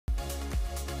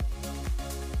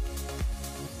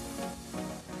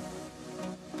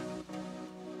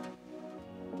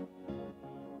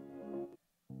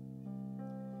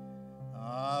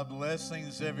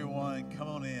Blessings, everyone. Come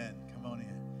on in. Come on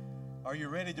in. Are you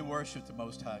ready to worship the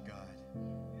Most High God?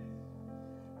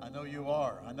 I know you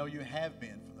are. I know you have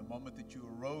been from the moment that you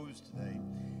arose today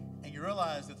and you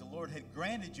realized that the Lord had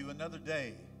granted you another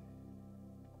day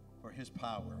for His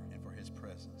power and for His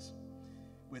presence.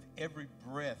 With every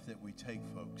breath that we take,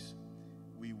 folks,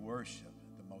 we worship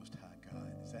the Most High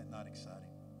God. Is that not exciting?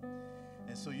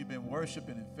 And so you've been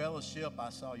worshiping in fellowship. I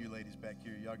saw you ladies back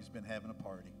here. Y'all just been having a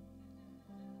party.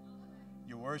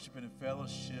 You're worshiping in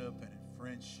fellowship and in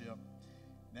friendship.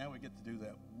 Now we get to do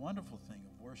that wonderful thing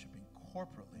of worshiping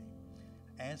corporately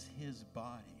as His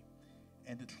body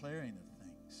and declaring the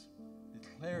things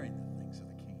of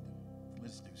the kingdom.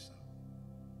 Let's do so.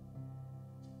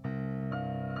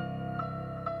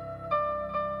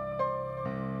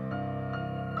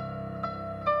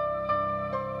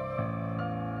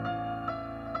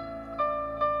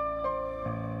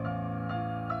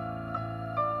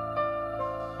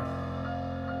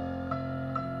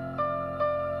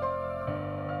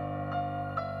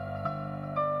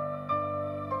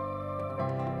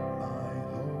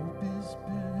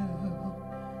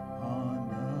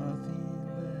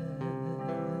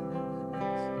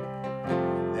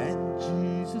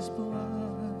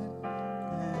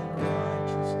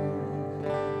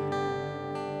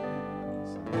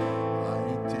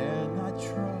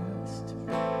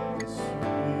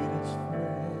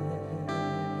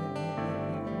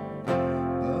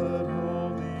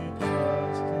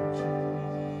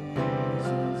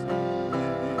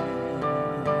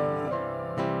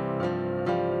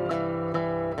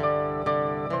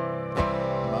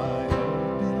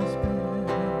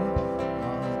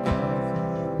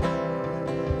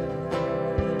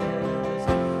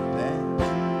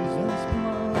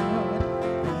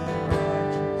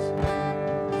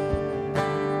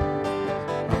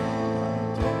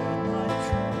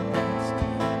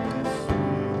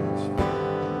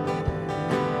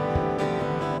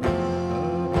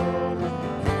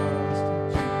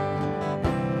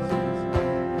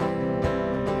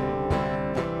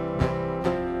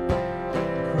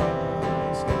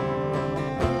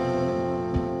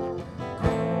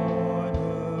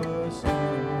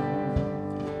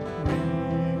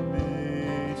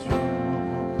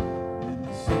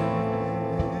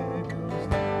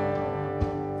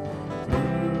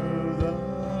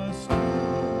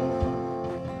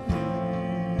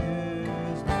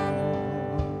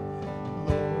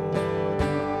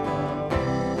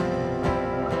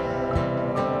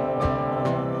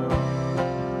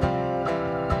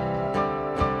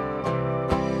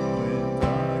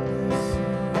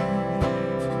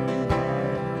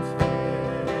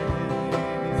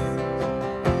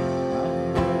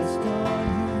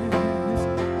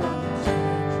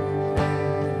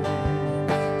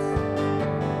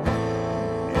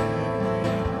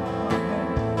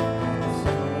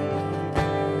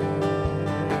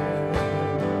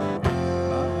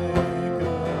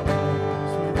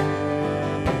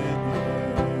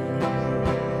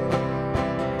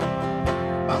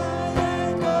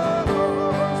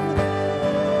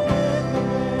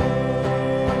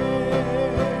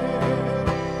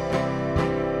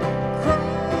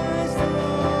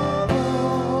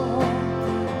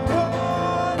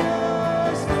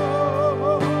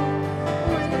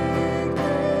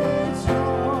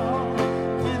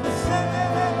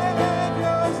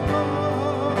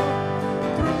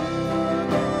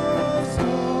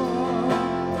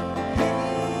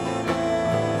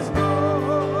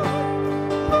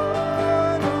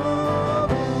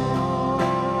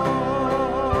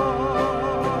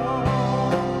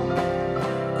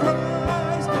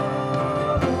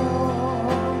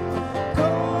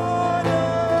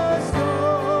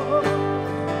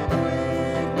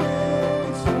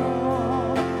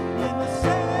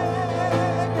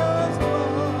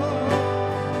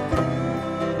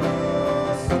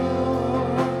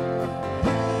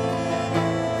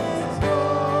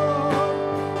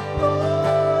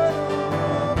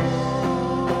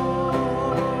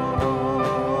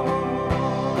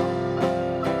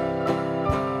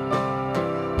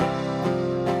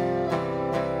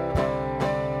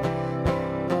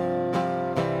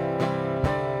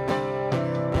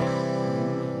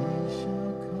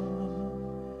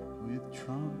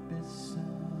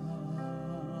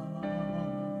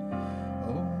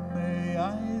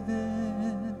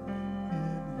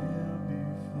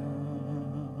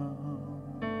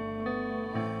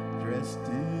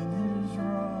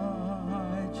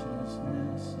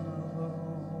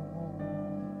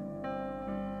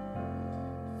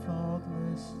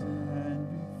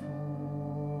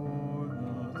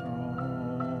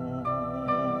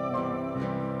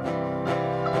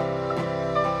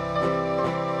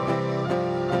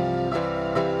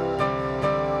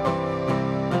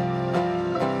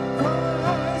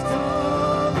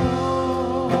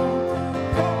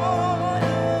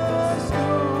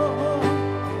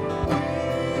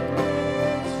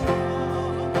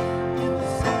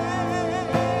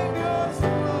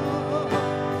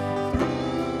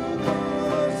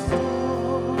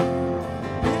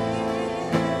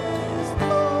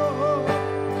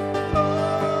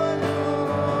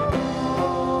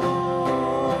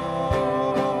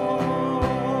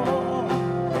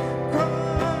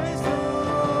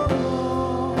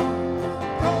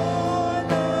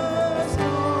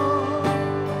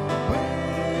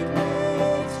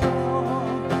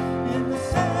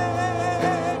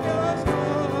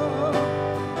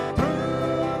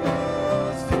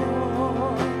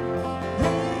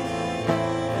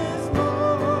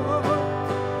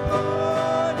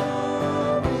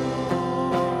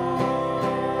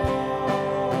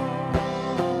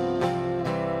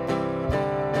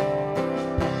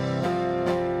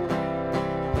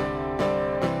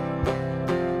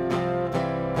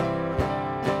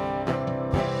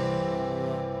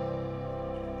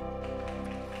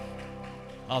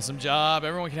 Awesome job.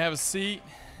 Everyone can have a seat.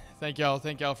 Thank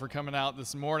y'all for coming out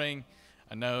this morning.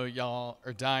 I know y'all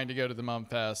are dying to go to the Mum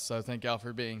Fest, so thank y'all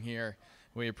for being here.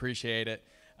 We appreciate it.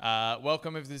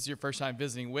 Welcome if this is your first time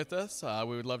visiting with us.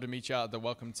 We would love to meet you out at the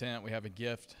welcome tent. We have a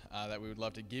gift that we would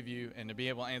love to give you and to be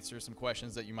able to answer some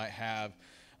questions that you might have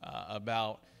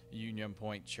about Union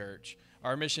Point Church.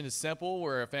 Our mission is simple.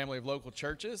 We're a family of local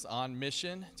churches on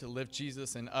mission to lift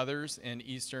Jesus and others in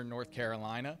Eastern North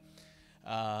Carolina.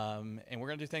 And we're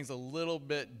going to do things a little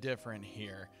bit different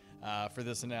here for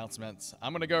this announcements.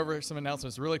 I'm going to go over some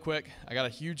announcements really quick. I got a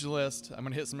huge list. I'm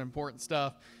going to hit some important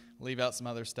stuff, leave out some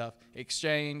other stuff.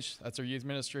 Exchange, that's our youth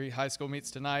ministry. High school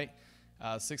meets tonight,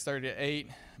 6:30 to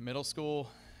 8. Middle school,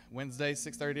 Wednesday,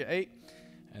 6:30 to 8.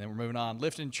 And then we're moving on.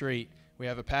 Lift and Treat. We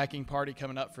have a packing party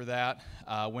coming up for that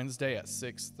Wednesday at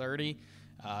 6:30.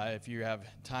 If you have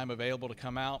time available to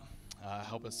come out,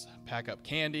 help us pack up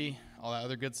candy, all that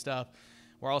other good stuff.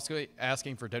 We're also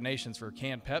asking for donations for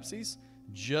canned Pepsis,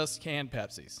 just canned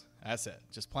Pepsis. That's it,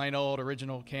 just plain old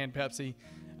original canned Pepsi.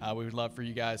 We would love for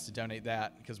you guys to donate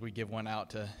that because we give one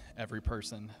out to every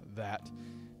person that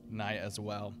night as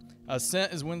well.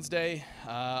 Ascent is Wednesday,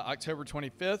 October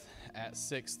 25th at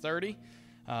 6:30.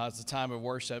 It's a time of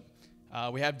worship.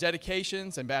 We have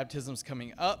dedications and baptisms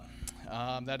coming up.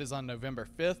 That is on November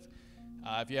 5th.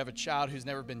 If you have a child who's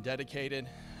never been dedicated,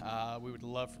 we would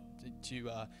love to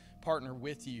partner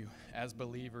with you as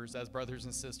believers, as brothers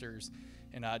and sisters,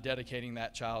 in dedicating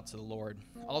that child to the Lord.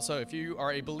 Also, if you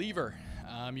are a believer,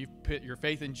 you've put your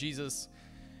faith in Jesus,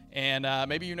 and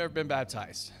maybe you've never been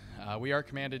baptized. We are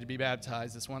commanded to be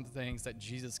baptized. It's one of the things that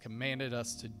Jesus commanded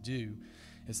us to do.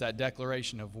 It's that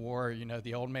declaration of war. You know,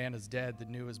 the old man is dead, the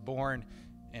new is born,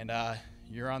 and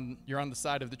you're on the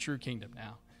side of the true kingdom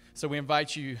now. So we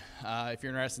invite you, if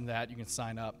you're interested in that, you can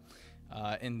sign up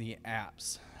in the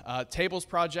apps. Tables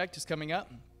Project is coming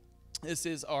up. This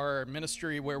is our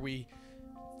ministry where we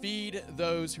feed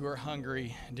those who are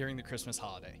hungry during the Christmas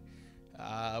holiday.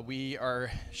 We are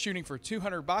shooting for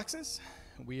 200 boxes.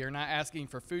 We are not asking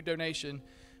for food donation.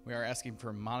 We are asking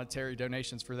for monetary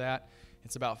donations for that.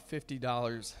 It's about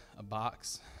 $50 a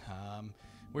box.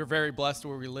 We're very blessed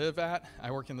where we live at. I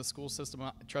work in the school system.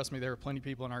 Trust me, there are plenty of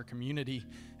people in our community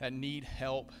that need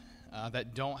help,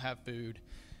 that don't have food.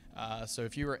 So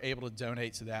if you are able to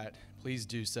donate to that, please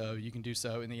do so. You can do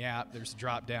so in the app. There's a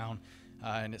drop down,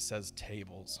 and it says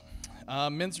tables.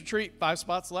 Men's retreat, 5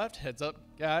 spots left. Heads up,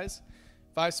 guys.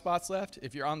 5 spots left.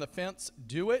 If you're on the fence,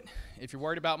 do it. If you're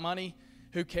worried about money,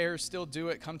 who cares? Still do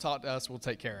it. Come talk to us. We'll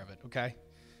take care of it, okay?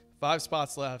 5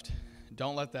 spots left.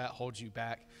 Don't let that hold you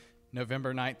back.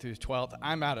 November 9th through 12th.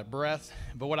 I'm out of breath,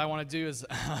 but what I want to do is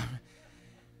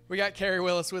we got Kerry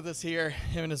Willis with us here,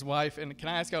 him and his wife, and can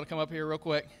I ask y'all to come up here real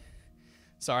quick?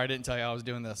 Sorry, I didn't tell you I was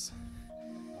doing this.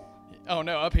 Oh,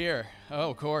 no, up here.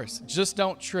 Oh, of course. Just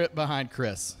don't trip behind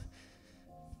Chris.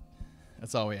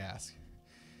 That's all we ask.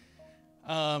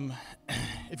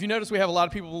 If you notice, we have a lot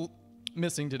of people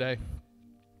missing today.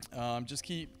 Just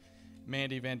keep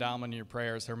Mandy Van Dalman in your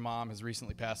prayers. Her mom has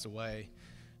recently passed away.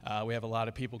 We have a lot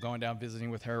of people going down visiting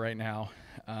with her right now.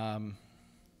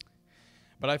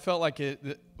 But I felt like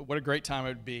what a great time it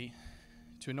would be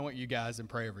to anoint you guys and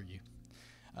pray over you.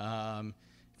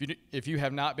 If you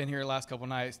have not been here the last couple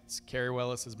nights, Kerry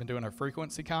Willis has been doing our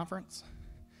frequency conference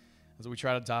as we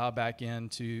try to dial back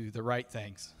into the right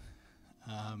things.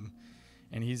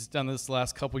 And he's done this the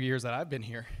last couple years that I've been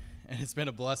here, and it's been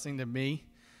a blessing to me.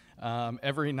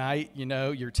 Every night, you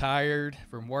know, you're tired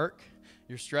from work,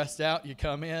 you're stressed out, you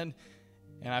come in,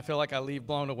 and I feel like I leave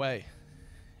blown away.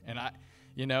 And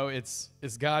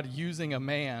it's God using a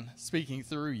man speaking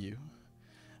through you.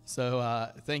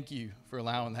 So thank you for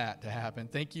allowing that to happen.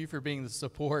 Thank you for being the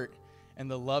support and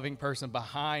the loving person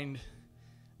behind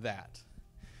that.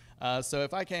 So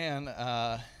if I can,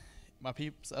 my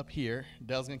peeps up here,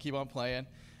 Dell's going to keep on playing.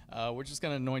 We're just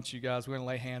going to anoint you guys. We're going to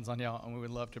lay hands on y'all, and we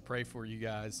would love to pray for you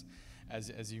guys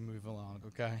as you move along,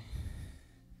 okay?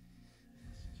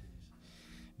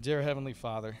 Dear Heavenly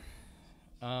Father,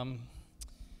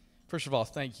 first of all,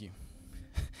 thank you.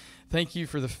 Thank you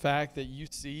for the fact that you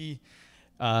see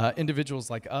individuals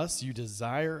like us, you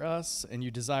desire us, and you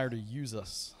desire to use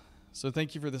us. So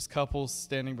thank you for this couple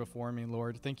standing before me,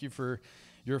 Lord. Thank you for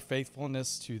your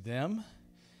faithfulness to them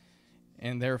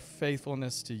and their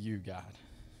faithfulness to you, God.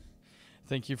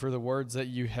 Thank you for the words that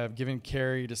you have given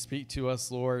Carrie to speak to us,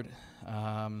 Lord.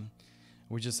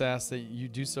 We just ask that you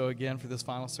do so again for this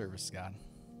final service, God.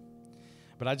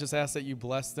 But I just ask that you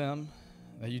bless them,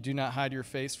 that you do not hide your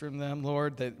face from them,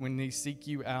 Lord, that when they seek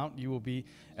you out, you will be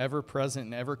ever present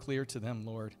and ever clear to them,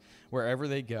 Lord, wherever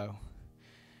they go.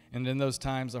 And in those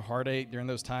times of heartache, during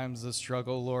those times of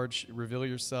struggle, Lord, reveal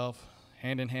yourself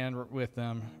hand in hand with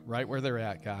them, right where they're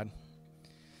at, God.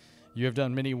 You have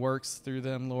done many works through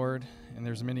them, Lord, and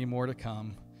there's many more to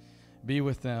come. Be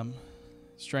with them,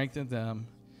 strengthen them,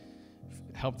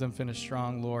 help them finish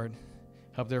strong, Lord.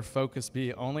 Help their focus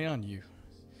be only on you.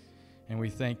 And we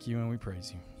thank you and we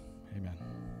praise you. Amen.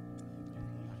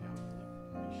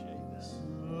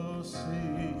 So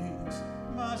sings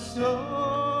my soul,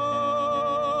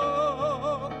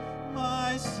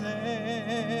 my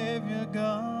Savior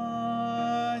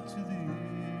God, to thee.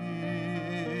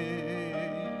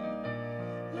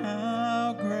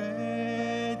 How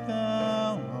great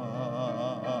thou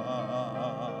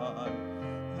art,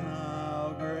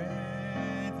 how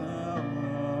great thou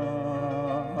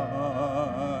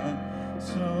art.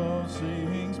 So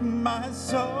sings my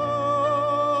soul,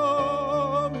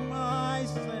 my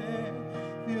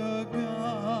Savior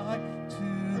God, to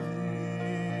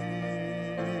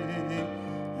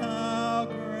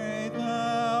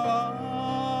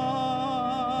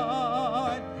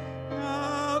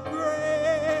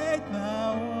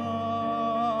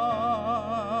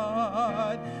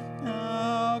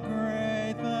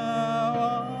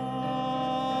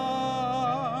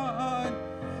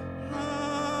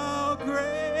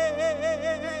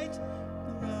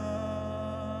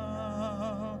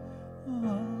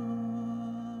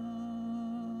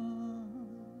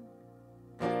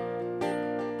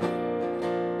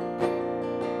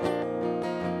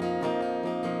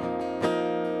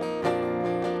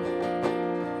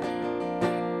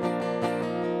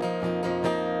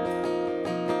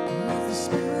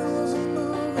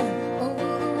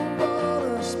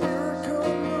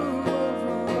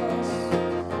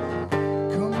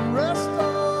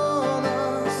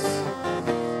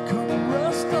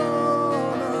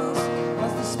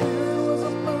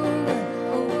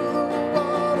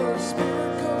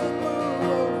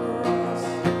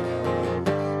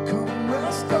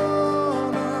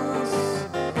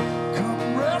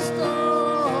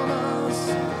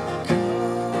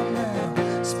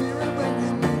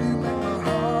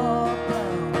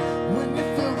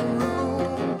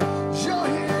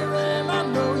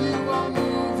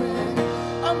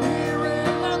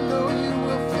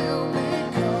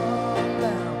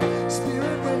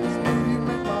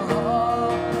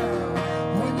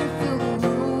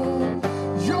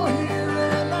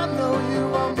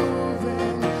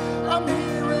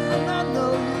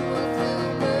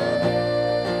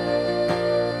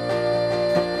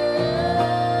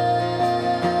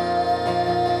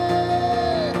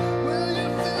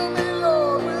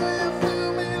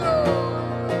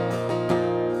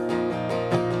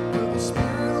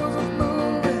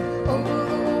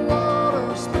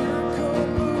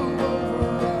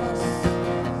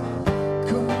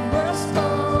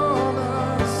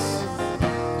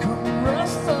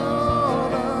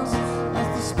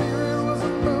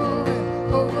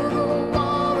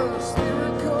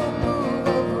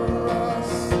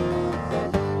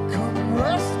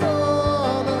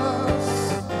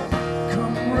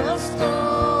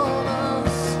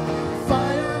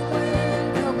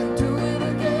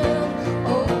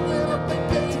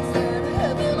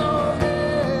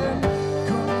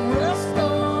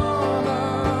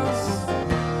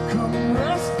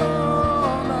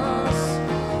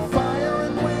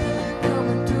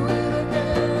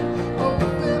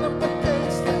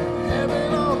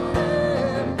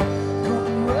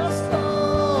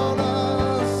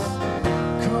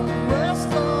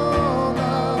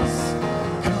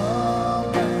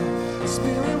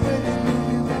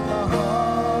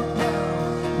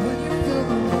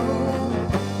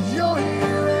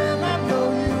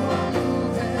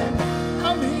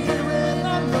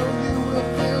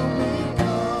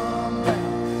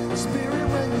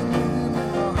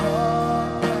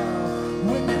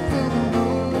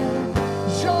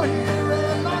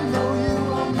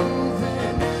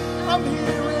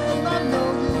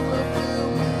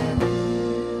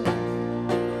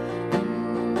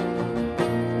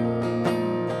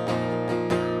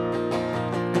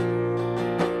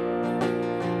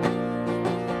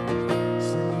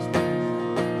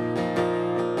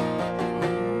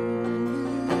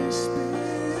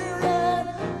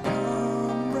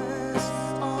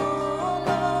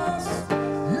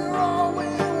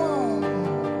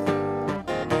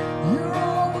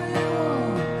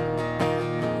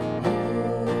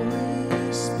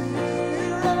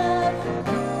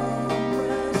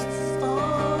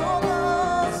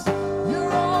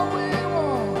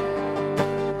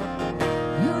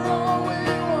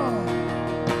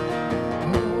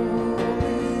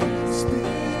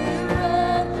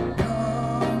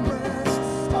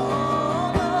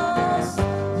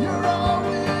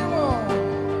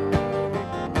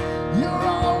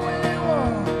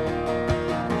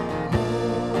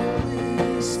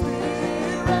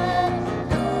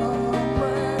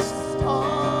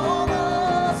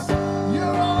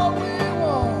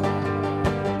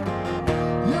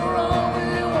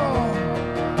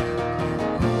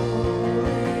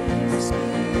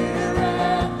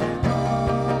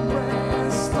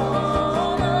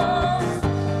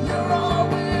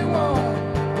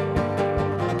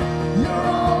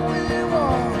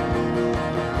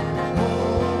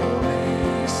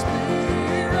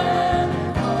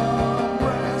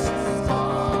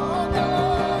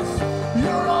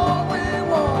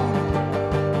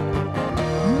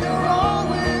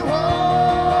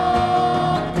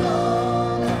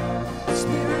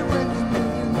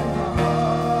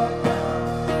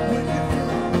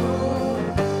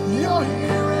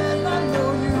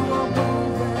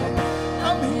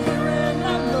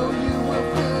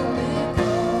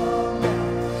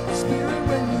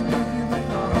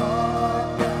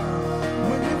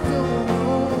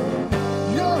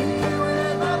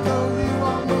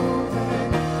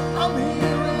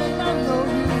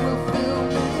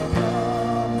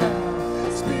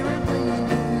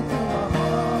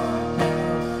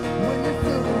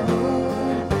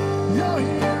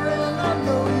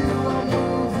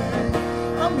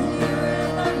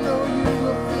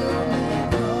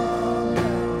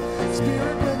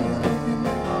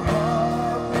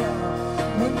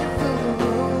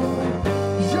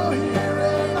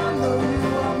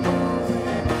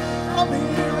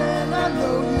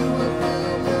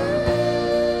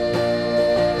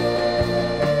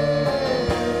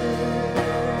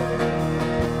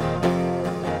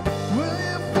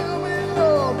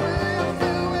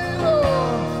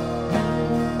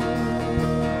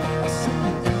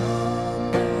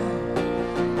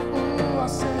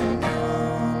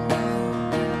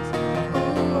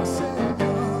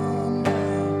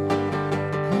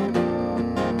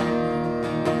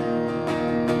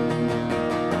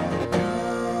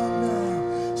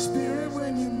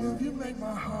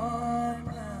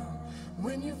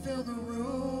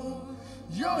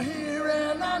You're here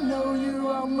and I know you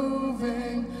are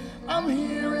moving. I'm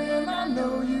here and I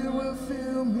know you will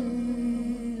feel me.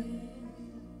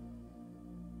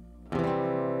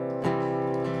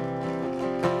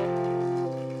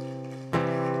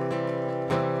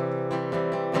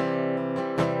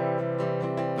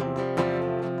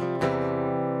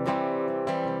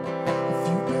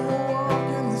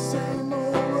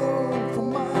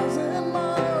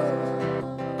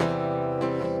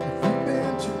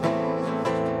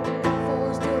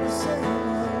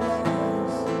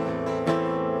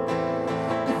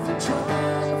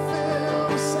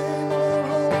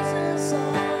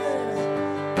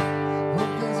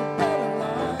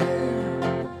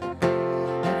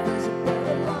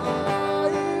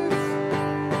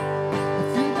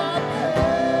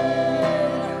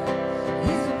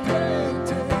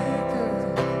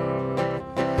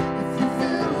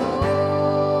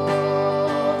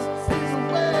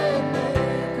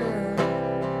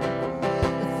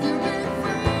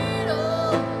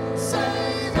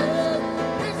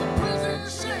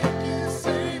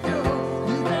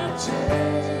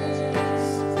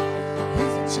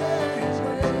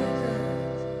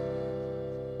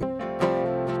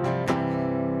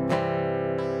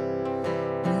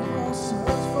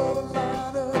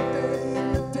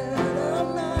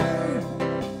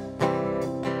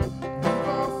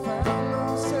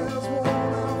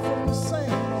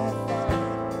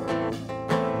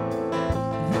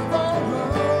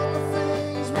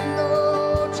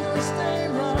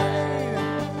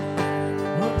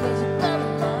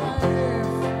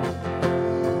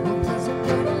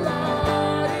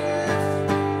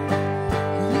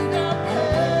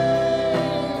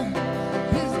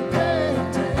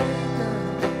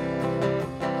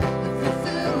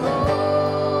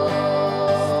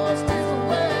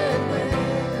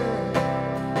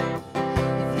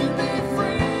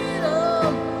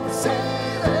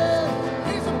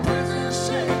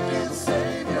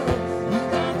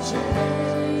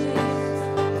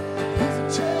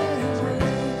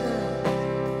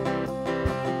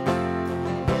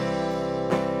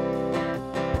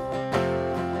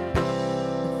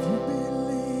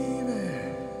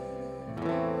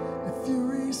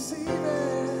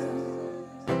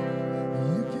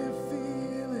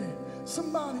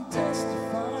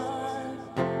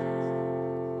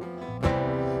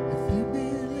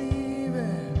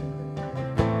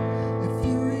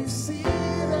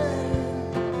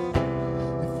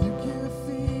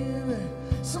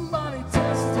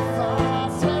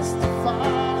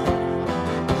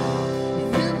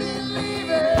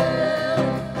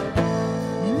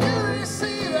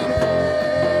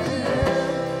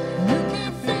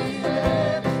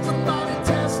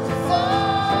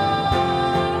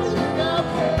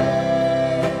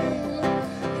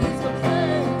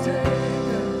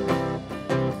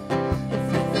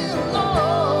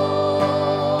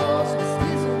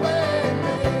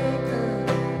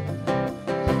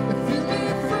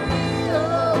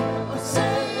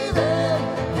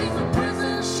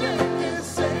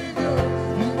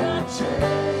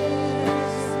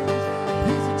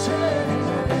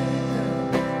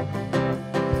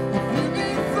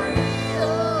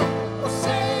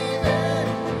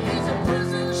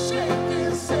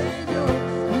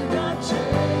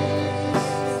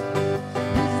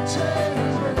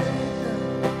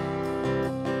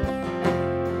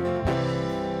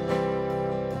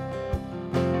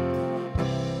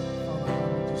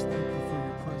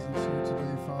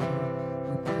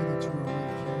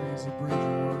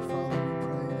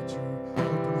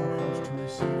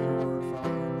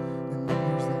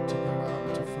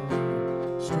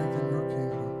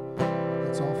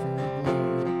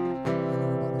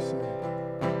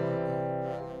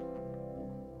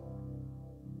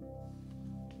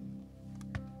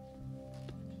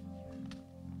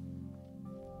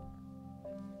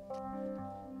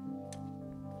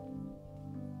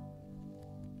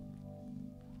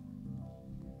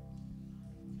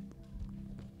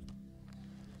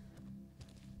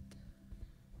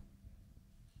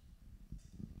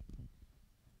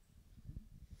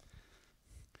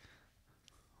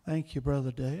 Thank you,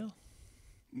 Brother Dale.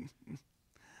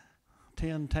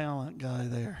 10 talent guy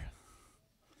there.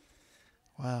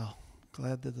 Wow.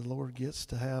 Glad that the Lord gets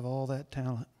to have all that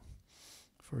talent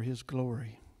for his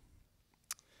glory.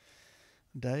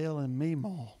 Dale and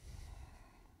Meemaw.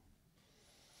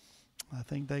 I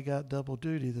think they got double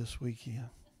duty this weekend.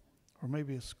 Or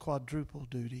maybe it's quadruple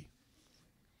duty.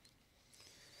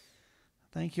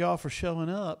 Thank you all for showing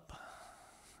up.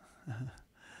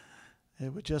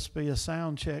 It would just be a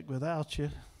sound check without you.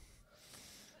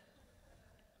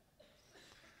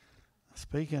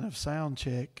 Speaking of sound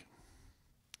check,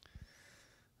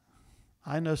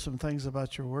 I know some things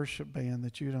about your worship band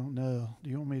that you don't know. Do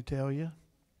you want me to tell you?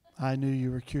 I knew you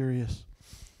were curious.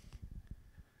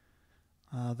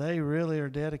 They really are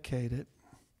dedicated.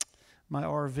 My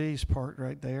RV's parked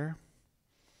right there.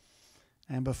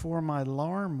 And before my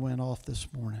alarm went off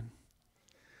this morning,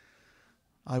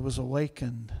 I was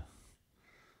awakened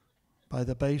by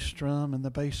the bass drum and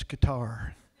the bass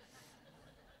guitar.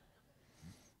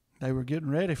 They were getting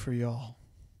ready for y'all.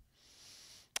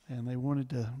 And they wanted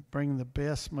to bring the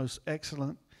best, most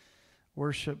excellent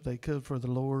worship they could for the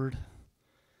Lord.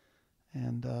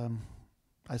 And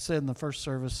I said in the first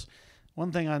service,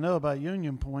 one thing I know about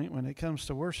Union Point, when it comes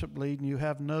to worship leading, you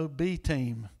have no B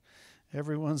team.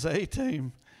 Everyone's A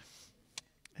team.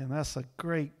 And that's a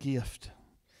great gift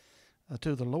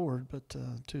to the Lord, but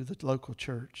to the local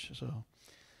church. So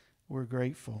we're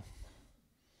grateful.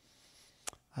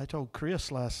 I told Chris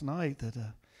last night that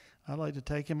I'd like to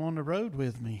take him on the road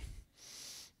with me.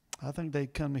 I think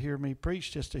they'd come to hear me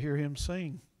preach just to hear him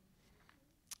sing.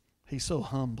 He's so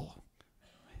humble.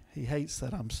 He hates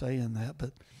that I'm saying that,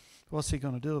 but what's he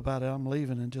going to do about it? I'm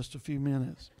leaving in just a few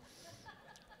minutes.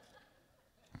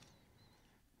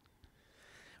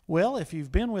 Well, if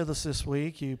you've been with us this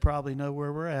week, you probably know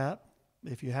where we're at.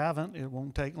 If you haven't, it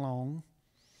won't take long.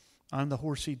 I'm the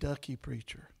horsey ducky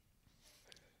preacher.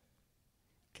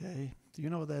 Okay, do you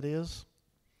know what that is?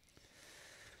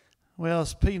 Well,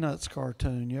 it's Peanuts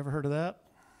cartoon. You ever heard of that?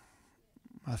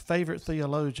 My favorite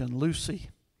theologian, Lucy.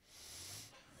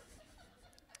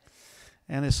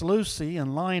 And it's Lucy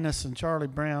and Linus and Charlie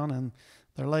Brown, and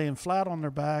they're laying flat on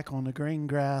their back on the green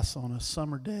grass on a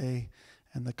summer day,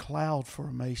 and the cloud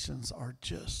formations are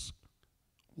just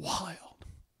wild.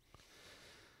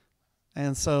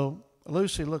 And so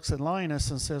Lucy looks at Linus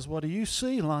and says, "What do you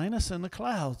see, Linus, in the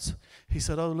clouds?" He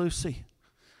said, "Oh, Lucy,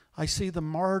 I see the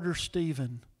martyr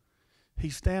Stephen.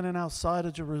 He's standing outside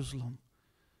of Jerusalem,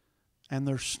 and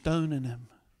they're stoning him.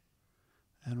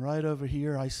 And right over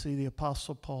here, I see the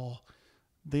Apostle Paul,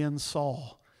 then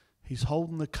Saul. He's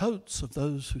holding the coats of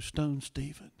those who stoned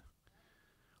Stephen."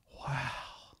 Wow.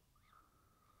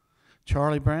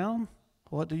 Charlie Brown,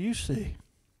 what do you see?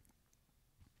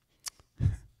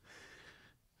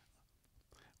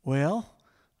 Well,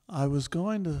 I was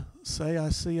going to say I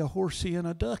see a horsey and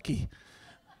a ducky,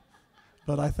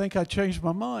 but I think I changed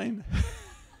my mind.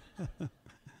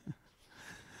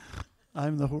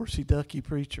 I'm the horsey ducky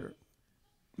preacher.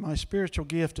 My spiritual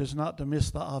gift is not to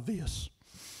miss the obvious.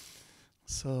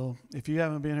 So if you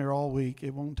haven't been here all week,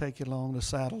 it won't take you long to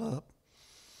saddle up.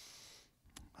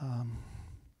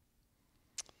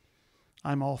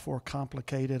 I'm all for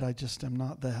complicated. I just am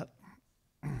not that.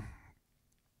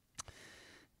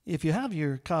 If you have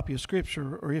your copy of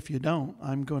Scripture, or if you don't,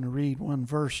 I'm going to read one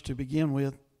verse to begin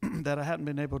with that I hadn't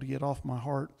been able to get off my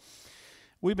heart.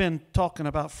 We've been talking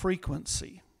about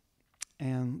frequency,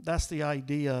 and that's the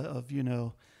idea of,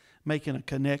 making a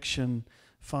connection,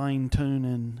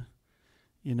 fine-tuning,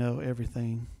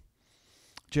 everything.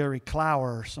 Jerry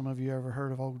Clower, some of you ever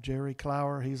heard of old Jerry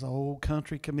Clower? He's an old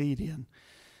country comedian.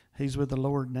 He's with the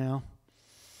Lord now.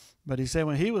 But he said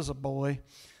when he was a boy,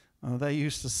 they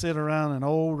used to sit around an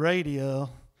old radio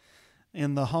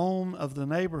in the home of the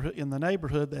neighborhood, in the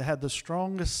neighborhood that had the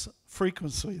strongest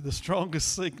frequency, the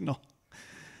strongest signal.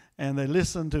 And they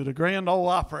listened to the Grand Ole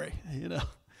Opry,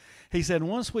 He said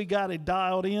once we got it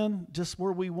dialed in just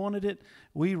where we wanted it,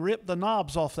 we ripped the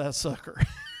knobs off that sucker.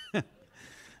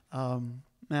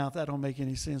 Now, if that don't make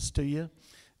any sense to you,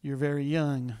 you're very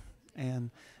young, and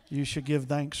you should give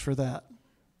thanks for that.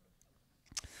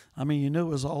 I mean, you knew it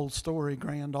was an old story,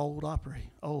 Grand Ole Opry,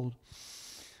 old.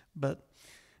 But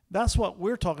that's what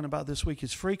we're talking about this week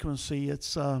is frequency.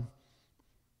 It's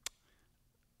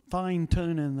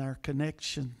fine-tuning our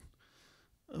connection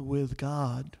with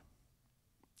God.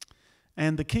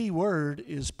 And the key word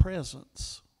is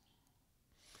presence.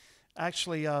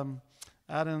 Actually, out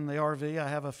in the RV, I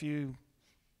have a few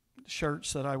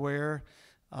shirts that I wear.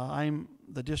 I'm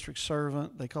the district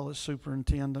servant. They call it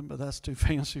superintendent, but that's too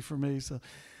fancy for me, so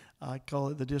I call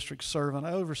it the district servant.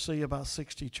 I oversee about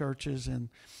 60 churches in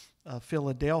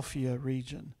Philadelphia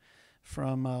region,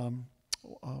 from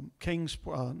from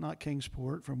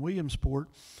Williamsport,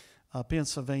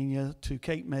 Pennsylvania, to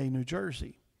Cape May, New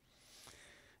Jersey.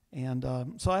 And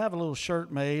so I have a little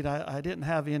shirt made. I didn't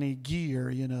have any gear,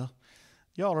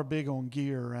 Y'all are big on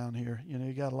gear around here.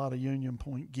 You got a lot of Union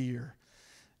Point gear.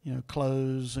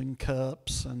 Clothes and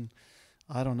cups and,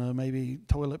 I don't know, maybe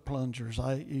toilet plungers.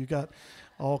 You got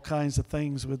all kinds of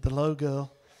things with the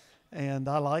logo, and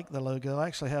I like the logo. I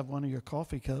actually have one of your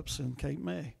coffee cups in Cape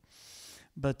May.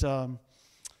 But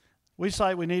we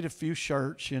decided we need a few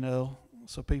shirts,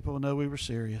 so people know we were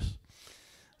serious.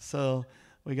 So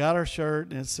we got our shirt,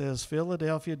 and it says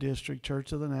Philadelphia District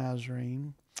Church of the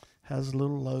Nazarene. Has a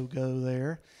little logo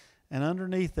there. And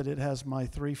underneath it has my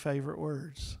 3 favorite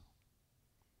words.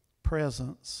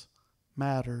 Presence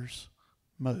matters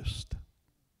most.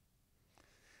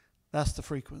 That's the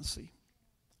frequency.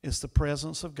 It's the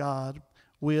presence of God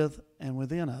with and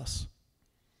within us.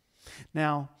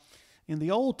 Now, in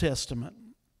the Old Testament,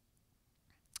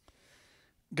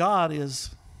 God is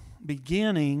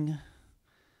beginning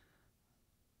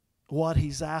what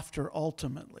He's after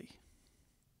ultimately.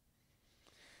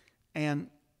 And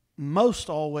most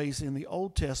always in the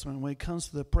Old Testament, when it comes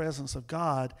to the presence of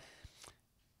God,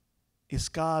 it's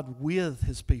God with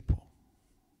His people.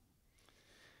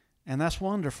 And that's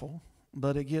wonderful,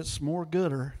 but it gets more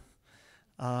gooder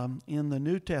in the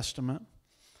New Testament.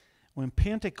 When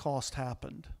Pentecost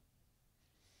happened,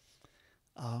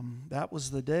 that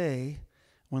was the day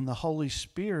when the Holy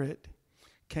Spirit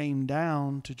came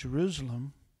down to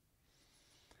Jerusalem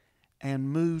and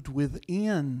moved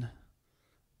within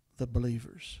the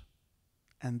believers.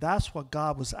 And that's what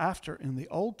God was after in the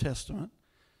Old Testament.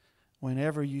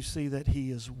 Whenever you see that He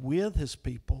is with His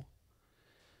people,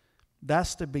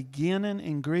 that's the beginning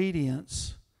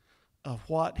ingredients of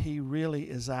what He really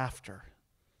is after.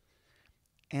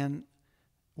 And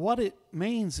what it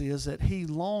means is that He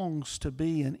longs to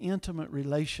be in intimate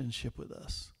relationship with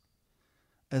us,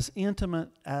 as intimate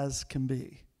as can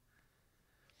be.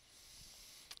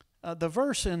 The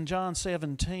verse in John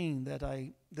 17 that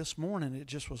this morning, it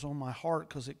just was on my heart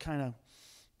because it kind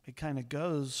of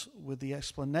goes with the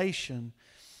explanation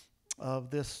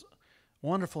of this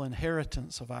wonderful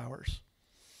inheritance of ours.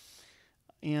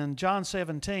 In John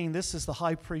 17, this is the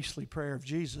high priestly prayer of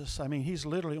Jesus. I mean, He's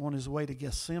literally on His way to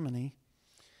Gethsemane,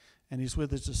 and He's with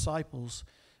His disciples,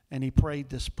 and He prayed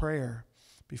this prayer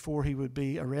before He would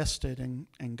be arrested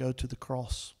and go to the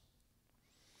cross.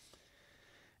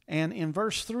 And in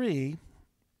verse 3,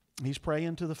 He's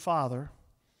praying to the Father.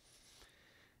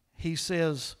 He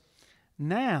says,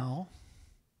 "Now,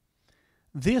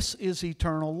 this is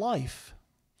eternal life."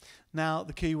 Now,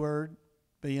 the key word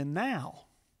being now.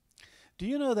 Do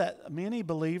you know that many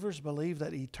believers believe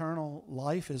that eternal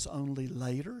life is only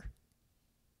later?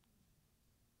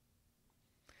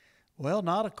 Well,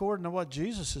 not according to what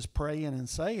Jesus is praying and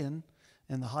saying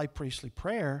in the high priestly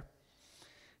prayer.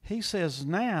 He says,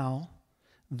 "Now,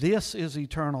 this is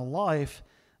eternal life,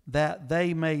 that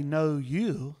they may know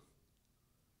you,"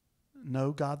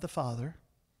 know God the Father,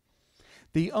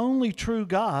 "the only true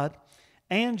God,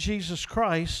 and Jesus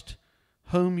Christ,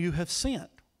 whom you have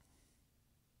sent."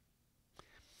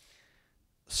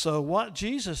 So what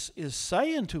Jesus is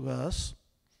saying to us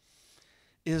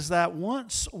is that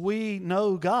once we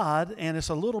know God, and it's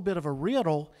a little bit of a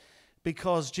riddle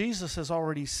because Jesus has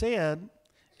already said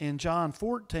in John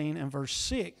 14 and verse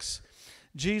 6,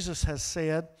 Jesus has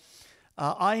said,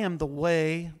 "I am the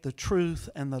way, the truth,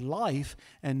 and the life,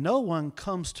 and no one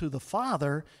comes to the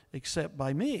Father except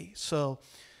by me." So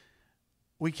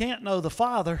we can't know the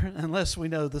Father unless we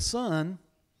know the Son.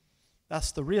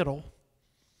 That's the riddle.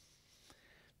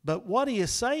 But what He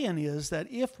is saying is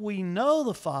that if we know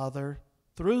the Father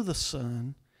through the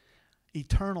Son,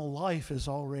 eternal life is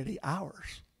already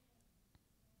ours.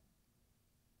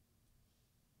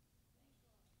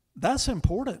 That's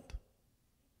important.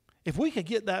 If we could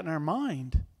get that in our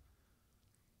mind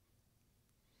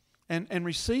and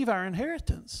receive our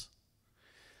inheritance.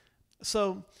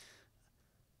 So,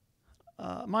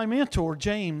 my mentor,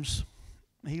 James,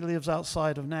 he lives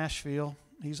outside of Nashville.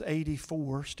 He's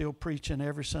 84, still preaching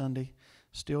every Sunday,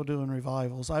 still doing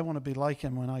revivals. I want to be like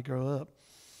him when I grow up.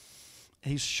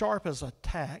 He's sharp as a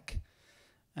tack.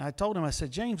 And I told him, I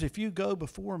said, "James, if you go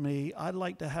before me, I'd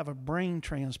like to have a brain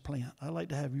transplant. I'd like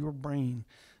to have your brain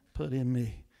put in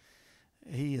me."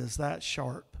 He is that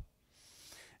sharp.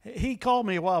 He called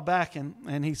me a while back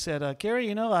and he said, "Kerry,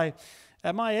 you know,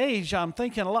 at my age, I'm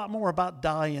thinking a lot more about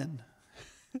dying."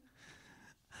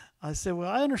 I said, "Well,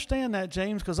 I understand that,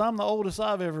 James, because I'm the oldest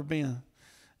I've ever been.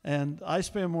 And I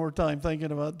spend more time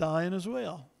thinking about dying as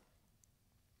well."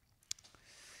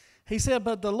 He said,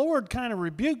 "But the Lord kind of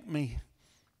rebuked me."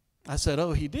 I said,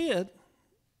 "Oh, He did?"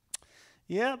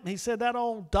 "Yep." He said, "That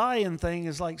old dying thing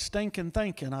is like stinking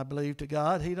thinking, I believe, to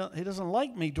God. He doesn't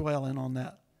like me dwelling on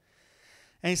that."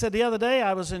 And he said, the other day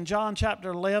I was in John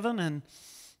chapter 11, and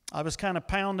I was kind of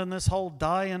pounding this whole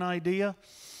dying idea.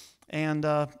 And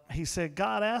he said,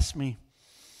 God asked me,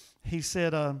 he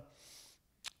said,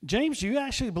 "James, do you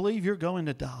actually believe you're going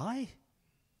to die?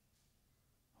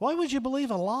 Why would you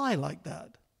believe a lie like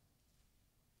that?"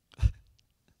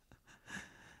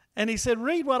 And he said,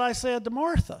 "Read what I said to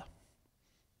Martha."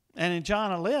 And in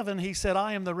John 11, he said,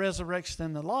 I am the resurrection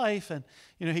and the life. And,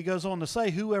 he goes on to say,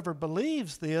 whoever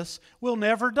believes this will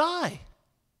never die.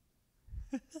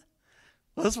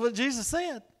 That's what Jesus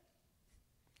said.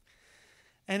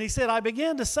 And he said, I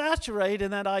began to saturate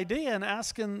in that idea and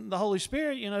asking the Holy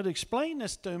Spirit, to explain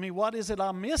this to me. What is it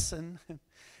I'm missing?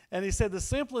 And he said, the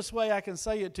simplest way I can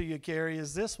say it to you, Carrie,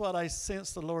 is this what I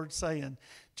sense the Lord saying.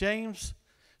 James,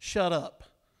 shut up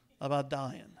about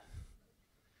dying.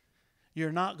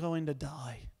 You're not going to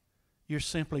die. You're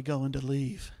simply going to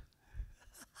leave.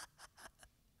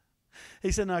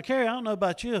 He said, now, Carrie, I don't know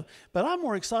about you, but I'm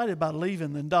more excited about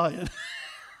leaving than dying.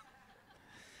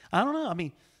 I don't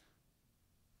know.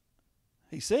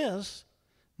 He says,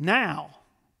 now,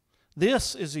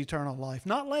 this is eternal life.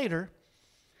 Not later.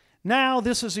 Now,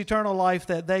 this is eternal life,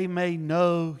 that they may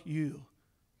know you,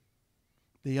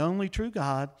 the only true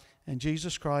God, and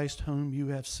Jesus Christ whom you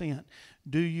have sent.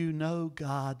 Do you know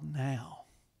God now?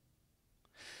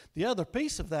 The other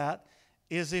piece of that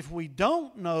is if we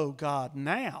don't know God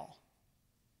now,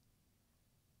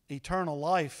 eternal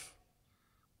life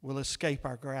will escape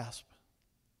our grasp.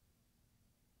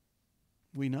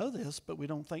 We know this, but we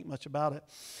don't think much about it.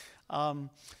 I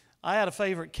had a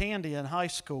favorite candy in high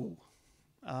school.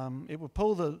 It would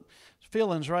pull the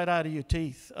fillings right out of your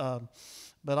teeth,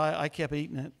 but I kept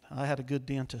eating it. I had a good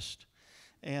dentist.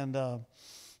 And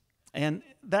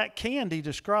that candy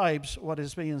describes what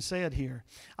is being said here.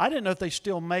 I didn't know if they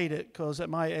still made it, because at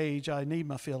my age I need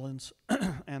my fillings,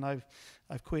 and I've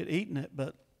quit eating it.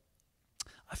 But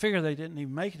I figured they didn't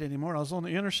even make it anymore. I was on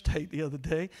the interstate the other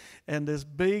day, and this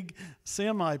big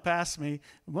semi passed me,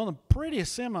 one of the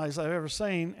prettiest semis I've ever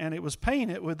seen, and it was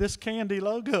painted with this candy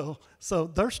logo. So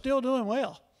they're still doing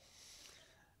well.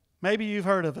 Maybe you've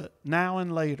heard of it, Now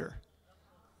and Later.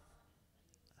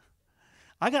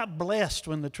 I got blessed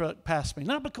when the truck passed me,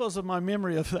 not because of my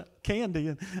memory of that candy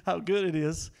and how good it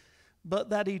is,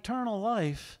 but that eternal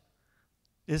life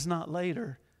is not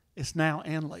later, it's now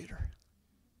and later.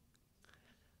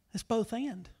 It's both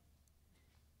and.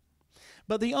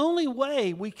 But the only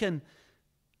way we can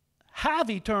have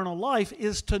eternal life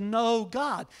is to know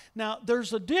God. Now,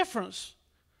 there's a difference.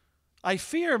 I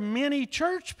fear many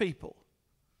church people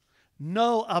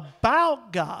know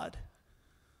about God,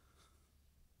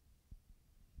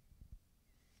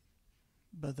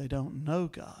 but they don't know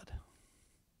God.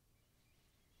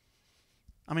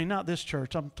 Not this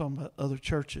church. I'm talking about other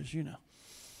churches, when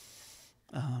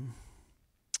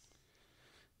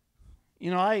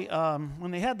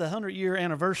they had the 100-year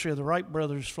anniversary of the Wright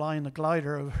brothers flying the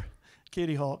glider over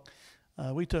Kitty Hawk,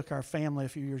 we took our family a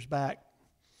few years back,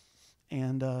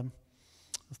 and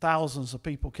thousands of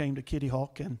people came to Kitty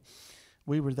Hawk, and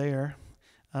we were there.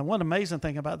 One amazing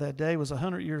thing about that day was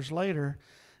 100 years later,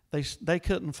 they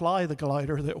couldn't fly the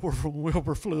glider that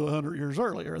Wilbur flew 100 years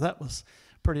earlier. That was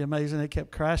pretty amazing. They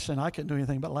kept crashing. I couldn't do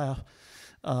anything but laugh.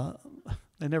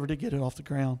 They never did get it off the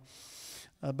ground.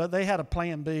 But they had a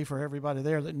plan B for everybody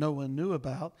there that no one knew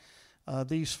about.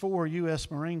 These 4 U.S.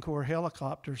 Marine Corps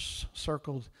helicopters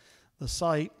circled the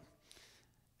site.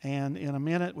 And in a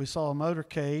minute, we saw a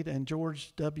motorcade, and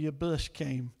George W. Bush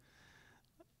came.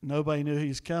 Nobody knew he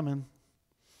was coming.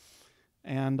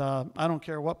 And I don't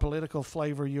care what political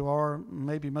flavor you are.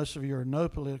 Maybe most of you are no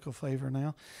political flavor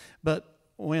now. But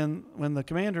when the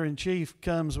commander-in-chief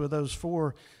comes with those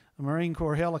 4 Marine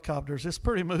Corps helicopters, it's a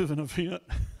pretty moving event.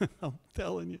 I'm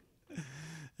telling you.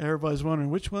 Everybody's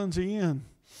wondering, which one's he in?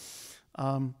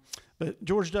 But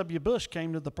George W. Bush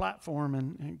came to the platform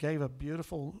and gave a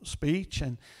beautiful speech,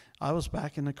 and I was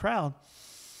back in the crowd.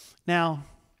 Now,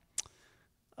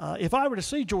 if I were to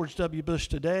see George W. Bush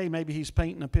today, maybe he's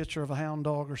painting a picture of a hound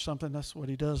dog or something. That's what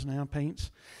he does now, paints.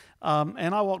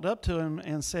 And I walked up to him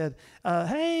and said,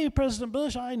 hey, President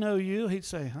Bush, I know you. He'd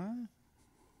say, huh?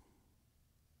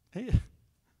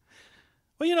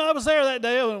 Well, I was there that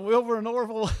day in Wilbur and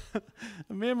Orville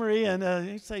memory, and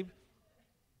he'd say,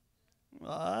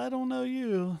 well, I don't know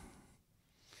you.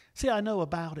 See, I know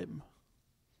about him,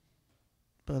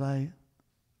 but I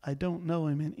don't know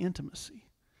him in intimacy.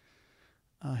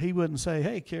 He wouldn't say,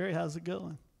 hey, Carrie, how's it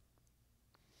going?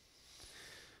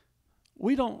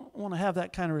 We don't want to have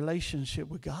that kind of relationship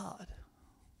with God.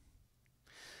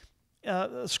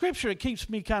 Scripture, it keeps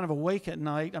me kind of awake at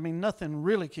night. Nothing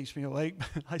really keeps me awake.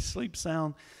 I sleep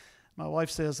sound. My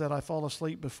wife says that I fall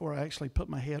asleep before I actually put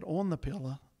my head on the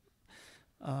pillow.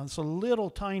 It's a little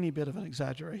tiny bit of an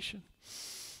exaggeration,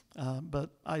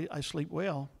 but I sleep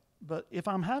well. But if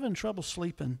I'm having trouble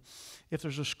sleeping, if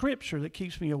there's a scripture that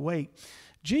keeps me awake,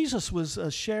 Jesus was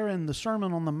sharing the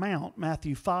Sermon on the Mount,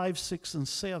 Matthew 5, 6, and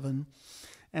 7.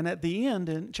 And at the end,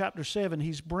 in chapter 7,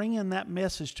 he's bringing that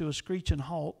message to a screeching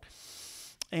halt.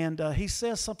 And he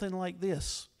says something like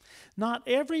this: not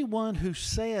everyone who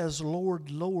says,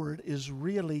 Lord, Lord, is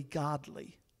really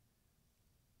godly.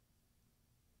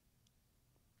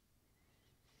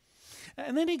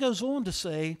 And then he goes on to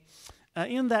say,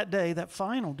 in that day, that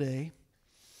final day,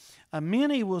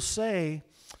 many will say,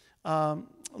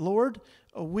 Lord,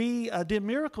 we did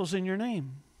miracles in your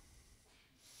name.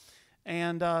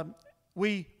 And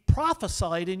we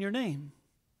prophesied in your name.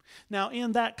 Now,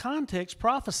 in that context,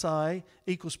 prophesy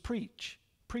equals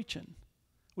preaching.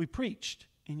 We preached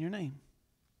in your name.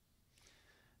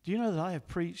 Do you know that I have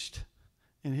preached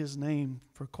in his name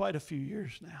for quite a few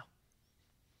years now?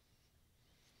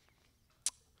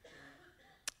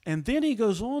 And then he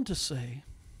goes on to say,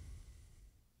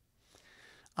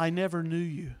 I never knew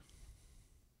you.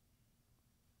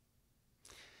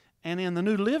 And in the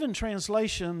New Living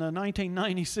Translation, the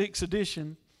 1996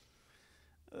 edition,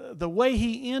 the way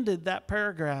he ended that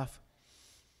paragraph,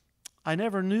 I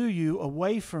never knew you,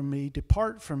 away from me,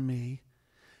 depart from me.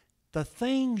 The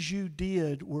things you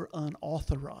did were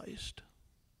unauthorized.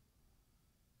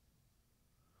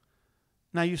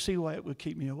 Now you see why it would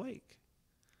keep me awake.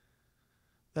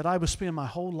 That I would spend my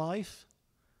whole life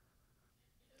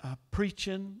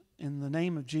preaching in the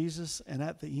name of Jesus, and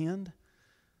at the end,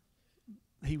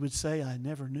 he would say, I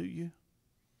never knew you.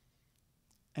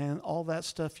 And all that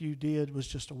stuff you did was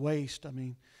just a waste. I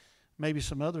mean, maybe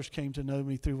some others came to know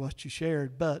me through what you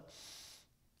shared, but,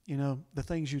 you know, the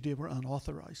things you did were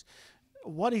unauthorized.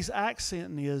 What he's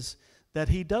accenting is that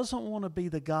he doesn't want to be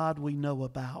the God we know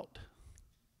about.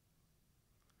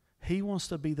 He wants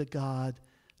to be the God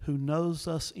who knows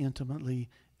us intimately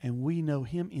and we know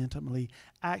him intimately.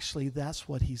 Actually, that's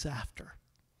what he's after.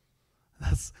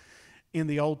 That's in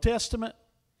the Old Testament.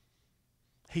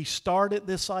 He started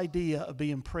this idea of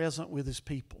being present with his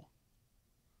people.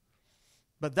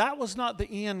 But that was not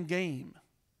the end game.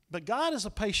 But God is a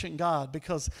patient God,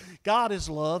 because God is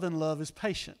love and love is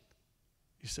patient,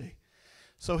 you see.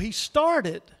 So he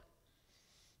started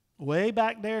way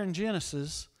back there in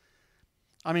Genesis.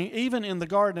 I mean, even in the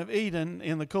Garden of Eden,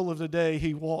 in the cool of the day,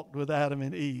 he walked with Adam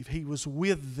and Eve. He was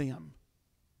with them.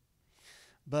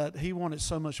 But he wanted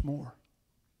so much more.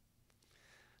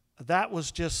 That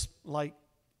was just like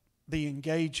the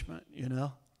engagement, you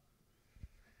know.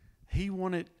 He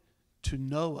wanted to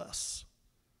know us.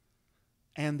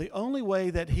 And the only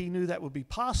way that he knew that would be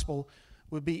possible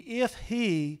would be if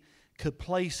he could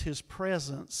place his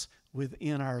presence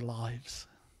within our lives.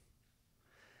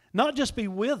 Not just be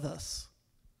with us,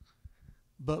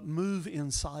 but move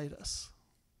inside us.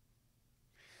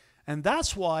 And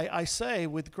that's why I say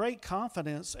with great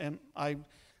confidence, and I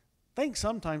think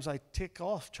sometimes I tick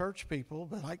off church people,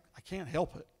 but I can't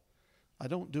help it. I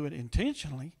don't do it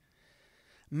intentionally.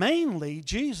 Mainly,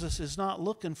 Jesus is not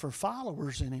looking for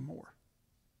followers anymore,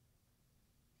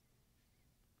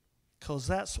 because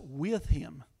that's with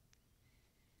him.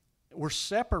 We're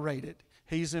separated.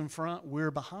 He's in front,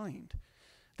 we're behind.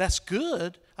 That's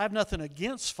good. I have nothing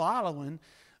against following,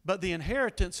 but the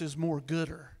inheritance is more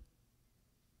gooder.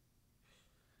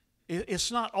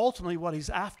 It's not ultimately what he's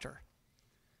after,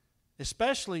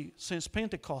 especially since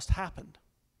Pentecost happened.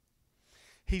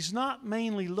 He's not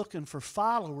mainly looking for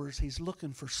followers, he's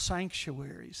looking for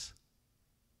sanctuaries,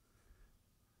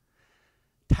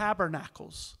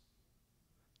 tabernacles,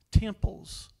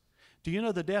 temples. Do you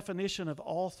know the definition of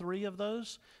all three of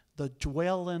those? The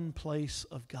dwelling place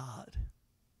of God.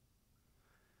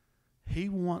 He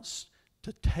wants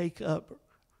to take up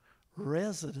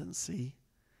residency,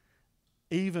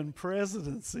 even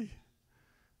presidency,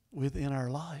 within our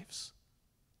lives.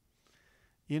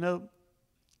 You know,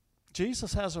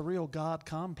 Jesus has a real God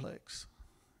complex.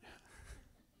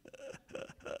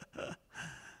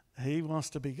 He wants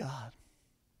to be God.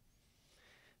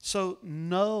 So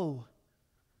know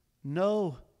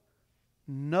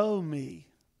me.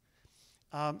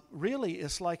 Really,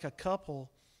 it's like a couple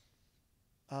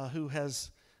who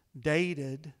has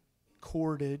dated,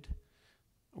 courted,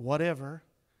 whatever,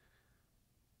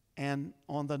 and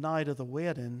on the night of the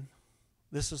wedding,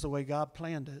 this is the way God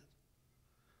planned it.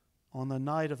 On the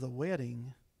night of the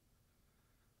wedding,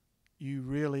 you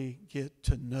really get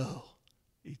to know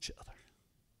each other.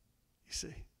 You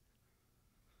see?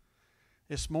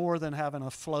 It's more than having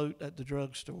a float at the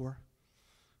drugstore,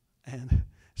 and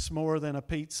it's more than a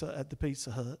pizza at the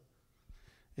Pizza Hut.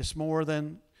 It's more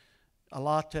than a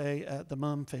latte at the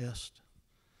Mum Fest.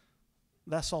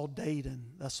 That's all dating.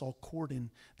 That's all courting.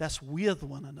 That's with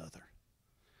one another.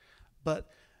 But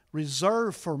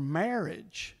reserved for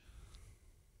marriage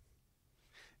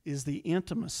is the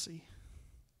intimacy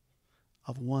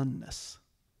of oneness,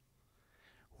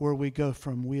 where we go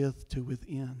from with to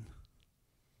within.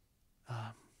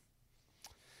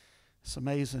 It's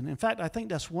amazing. In fact, I think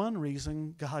that's one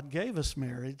reason God gave us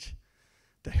marriage,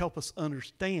 to help us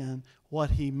understand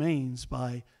what he means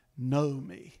by know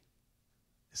me.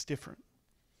 It's different.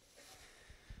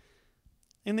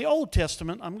 In the Old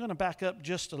Testament, I'm going to back up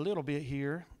just a little bit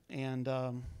here and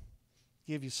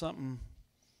give you something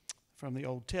from the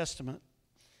Old Testament.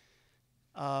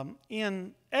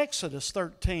 In Exodus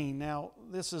 13, now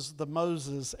this is the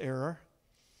Moses era,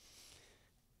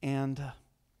 and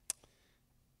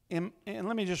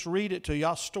let me just read it to you.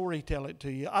 I'll storytell it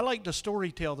to you. I like to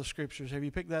storytell the scriptures. Have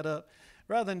you picked that up?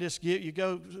 Rather than just you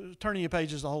go turning your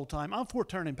pages the whole time. I'm for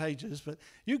turning pages, but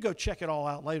you go check it all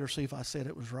out later, see if I said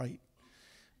it was right.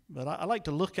 But I like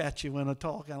to look at you when I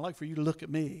talk, and I like for you to look at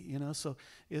me, you know. So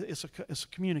it's a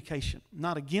communication.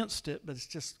 Not against it, but it's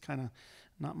just kind of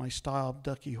not my style,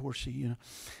 ducky, horsey, you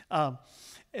know.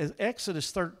 As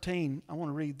Exodus 13, I want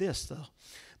to read this, though.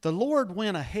 The Lord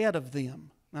went ahead of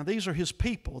them. Now, these are his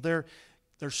people. They're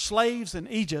slaves in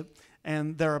Egypt,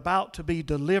 and they're about to be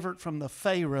delivered from the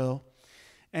Pharaoh.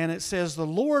 And it says, the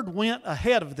Lord went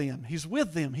ahead of them. He's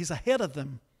with them. He's ahead of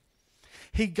them.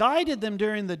 He guided them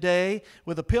during the day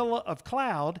with a pillar of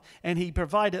cloud, and he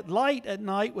provided light at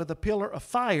night with a pillar of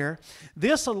fire.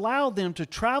 This allowed them to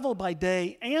travel by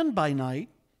day and by night.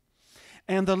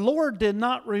 And the Lord did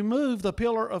not remove the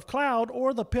pillar of cloud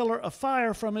or the pillar of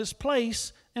fire from its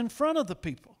place in front of the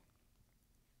people.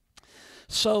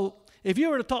 So if you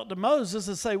were to talk to Moses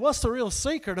and say, what's the real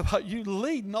secret about you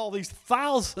leading all these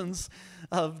thousands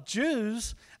of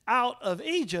Jews out of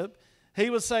Egypt? He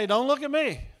would say, don't look at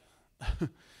me.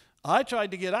 I tried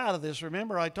to get out of this.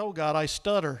 Remember, I told God I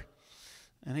stutter.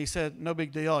 And he said, no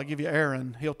big deal. I'll give you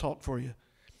Aaron. He'll talk for you.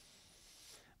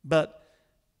 But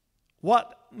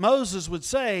what Moses would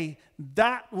say,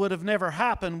 that would have never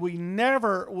happened. We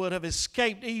never would have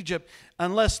escaped Egypt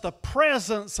unless the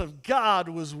presence of God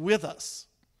was with us.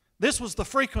 This was the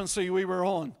frequency we were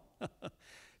on.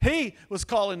 He was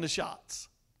calling the shots.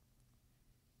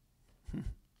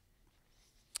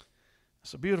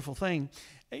 It's a beautiful thing.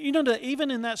 You know,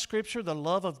 even in that scripture, the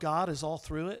love of God is all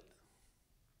through it.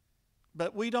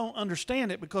 But we don't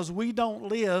understand it because we don't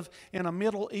live in a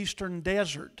Middle Eastern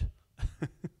desert.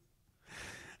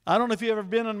 I don't know if you've ever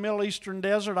been in a Middle Eastern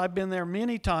desert. I've been there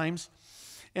many times.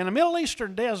 In a Middle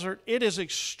Eastern desert, it is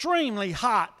extremely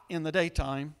hot in the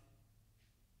daytime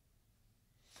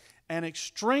and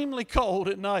extremely cold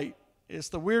at night. It's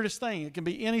the weirdest thing. It can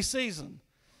be any season.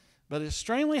 But it's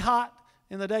extremely hot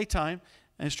in the daytime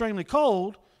and extremely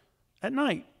cold at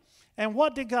night. And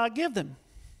what did God give them?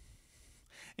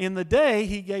 In the day,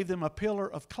 he gave them a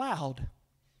pillar of cloud.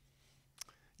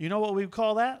 You know what we would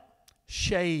call that?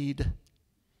 Shade.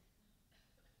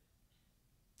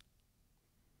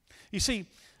 You see,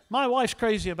 my wife's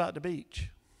crazy about the beach.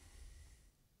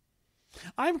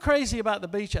 I'm crazy about the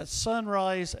beach at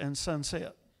sunrise and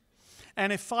sunset.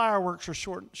 And if fireworks are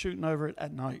shooting over it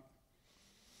at night.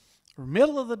 For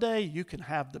middle of the day, you can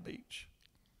have the beach.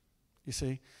 You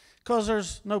see, because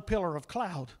there's no pillar of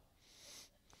cloud.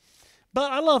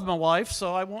 But I love my wife,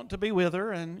 so I want to be with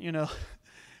her, and, you know,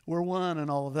 we're one and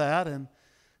all of that. And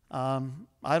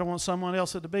I don't want someone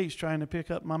else at the beach trying to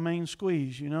pick up my main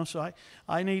squeeze, you know, so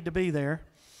I need to be there.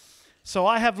 So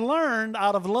I have learned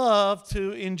out of love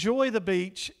to enjoy the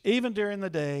beach even during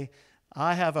the day.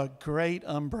 I have a great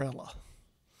umbrella.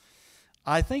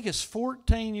 I think it's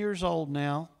 14 years old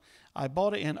now. I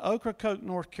bought it in Ocracoke,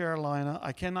 North Carolina.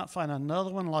 I cannot find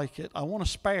another one like it. I want a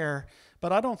spare,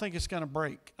 but I don't think it's going to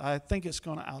break. I think it's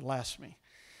going to outlast me.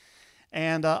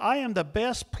 And I am the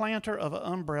best planter of an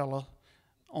umbrella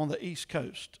on the East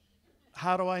Coast.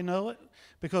 How do I know it?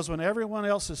 Because when everyone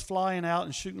else is flying out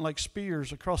and shooting like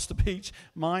spears across the beach,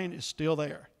 mine is still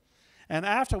there. And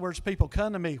afterwards, people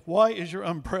come to me, why is your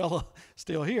umbrella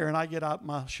still here? And I get out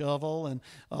my shovel and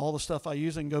all the stuff I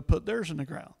use and go put theirs in the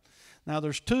ground. Now,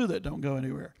 there's two that don't go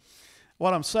anywhere.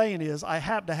 What I'm saying is I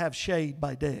have to have shade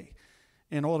by day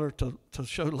in order to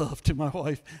show love to my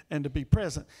wife and to be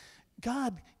present.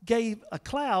 God gave a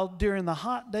cloud during the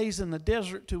hot days in the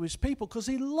desert to his people because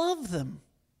he loved them.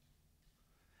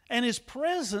 And his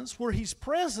presence, where he's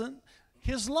present,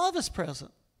 his love is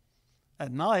present.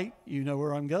 At night, you know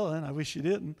where I'm going. I wish you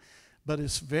didn't. But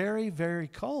it's very, very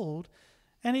cold.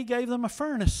 And he gave them a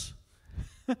furnace.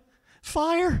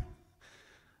 Fire.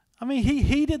 I mean, he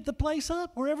heated the place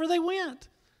up wherever they went.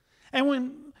 And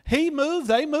when he moved,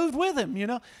 they moved with him, you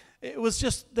know. It was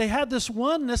just, they had this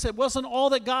oneness. It wasn't all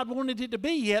that God wanted it to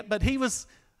be yet, but he was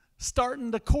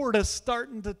starting to court us,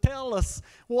 starting to tell us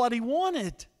what he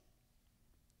wanted.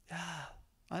 Yeah,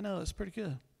 I know, it's pretty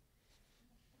good.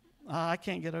 I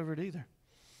can't get over it either.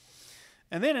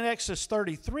 And then in Exodus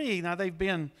 33, now they've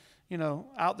been,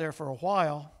 out there for a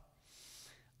while.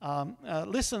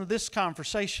 Listen to this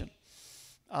conversation.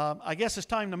 I guess it's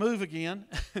time to move again,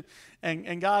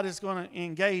 and God is going to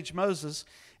engage Moses.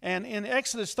 And in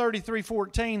Exodus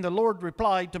 33:14, the Lord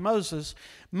replied to Moses,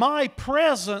 "My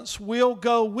presence will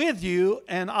go with you,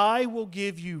 and I will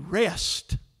give you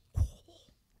rest."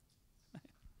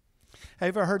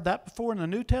 Have you ever heard that before in the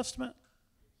New Testament?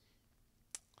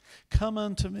 Come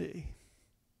unto me,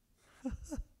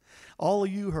 all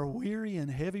of you who are weary and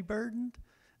heavy burdened,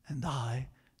 and I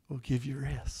will give you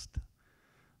rest.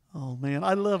 Oh man,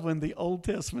 I love when the Old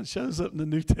Testament shows up in the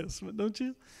New Testament, don't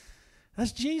you?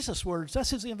 That's Jesus' words. That's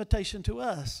his invitation to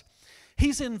us.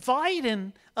 He's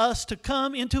inviting us to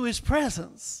come into his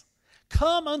presence.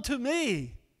 Come unto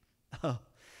me. Oh.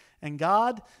 And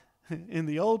God, in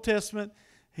the Old Testament,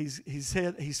 he's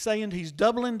saying, he's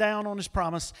doubling down on his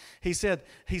promise. He said,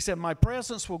 my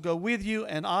presence will go with you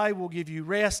and I will give you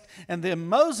rest. And then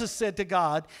Moses said to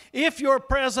God, if your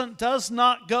presence does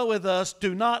not go with us,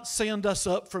 do not send us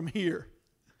up from here.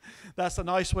 That's a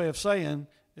nice way of saying,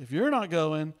 if you're not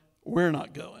going, we're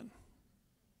not going.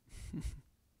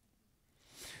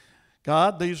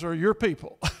 God, these are your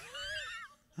people.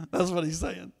 That's what he's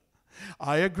saying.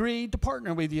 I agreed to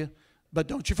partner with you, but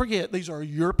don't you forget, these are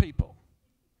your people.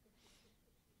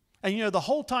 And the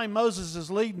whole time Moses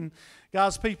is leading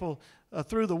God's people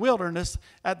through the wilderness,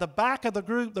 at the back of the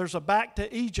group, there's a Back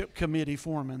to Egypt committee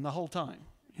forming the whole time,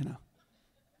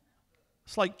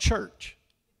 It's like church.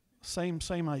 Same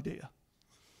idea.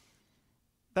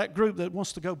 That group that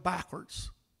wants to go backwards.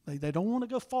 They don't want to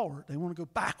go forward. They want to go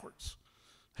backwards.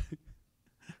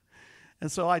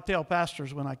 And so I tell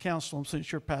pastors when I counsel them,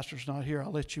 since your pastor's not here,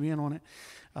 I'll let you in on it.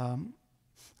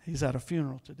 He's at a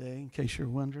funeral today, in case you're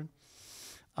wondering.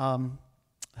 I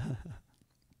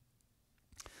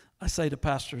say to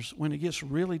pastors, when it gets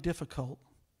really difficult,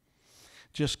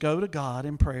 just go to God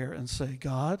in prayer and say,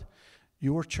 God,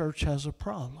 your church has a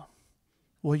problem.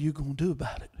 What are you going to do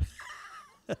about it?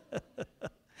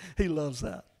 He loves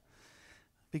that.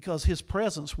 Because his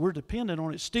presence, we're dependent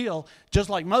on it still, just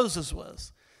like Moses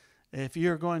was. If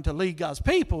you're going to lead God's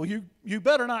people, you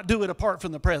better not do it apart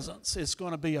from the presence. It's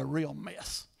going to be a real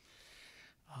mess.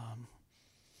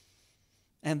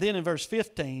 And then in verse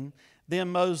 15, then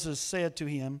Moses said to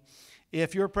him,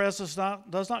 if your presence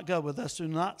does not go with us, do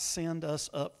not send us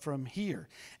up from here.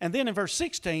 And then in verse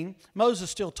 16,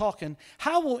 Moses still talking,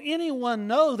 how will anyone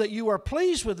know that you are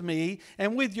pleased with me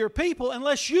and with your people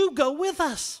unless you go with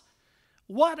us?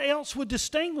 What else would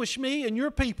distinguish me and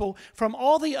your people from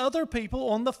all the other people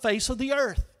on the face of the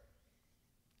earth?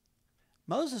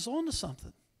 Moses on to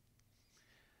something.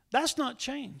 That's not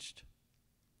changed.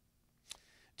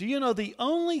 Do you know the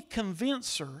only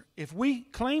convincer, if we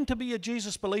claim to be a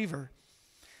Jesus believer,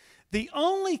 the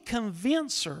only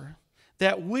convincer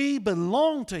that we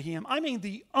belong to him,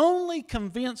 the only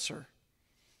convincer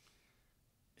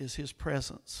is his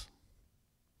presence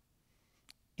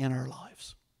in our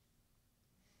lives.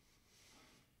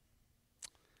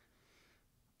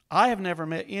 I have never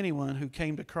met anyone who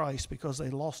came to Christ because they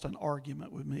lost an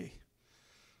argument with me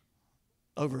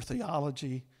over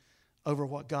theology, over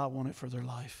what God wanted for their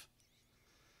life.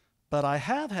 But I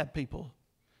have had people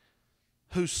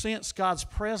who sensed God's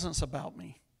presence about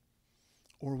me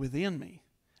or within me,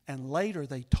 and later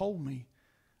they told me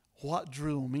what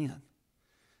drew them in.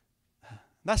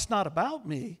 That's not about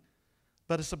me,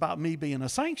 but it's about me being a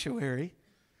sanctuary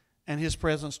and his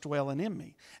presence dwelling in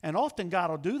me. And often God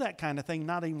will do that kind of thing,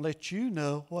 not even let you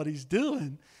know what he's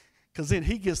doing, because then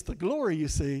he gets the glory, you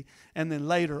see, and then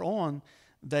later on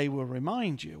they will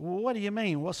remind you. Well, what do you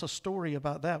mean? What's a story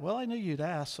about that? Well, I knew you'd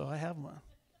ask, so I have one.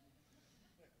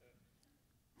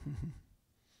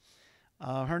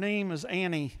 Her name is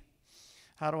Annie.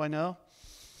 How do I know?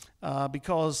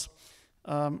 Because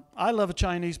I love a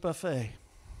Chinese buffet.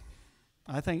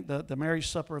 I think that the marriage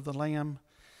supper of the Lamb,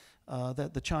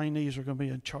 that the Chinese are going to be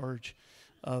in charge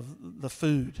of the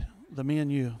food, the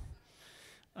menu.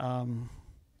 And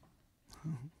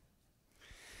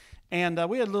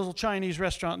we had a little Chinese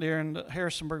restaurant there in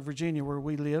Harrisonburg, Virginia, where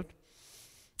we lived.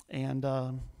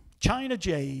 And China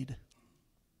Jade.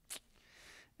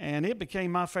 And it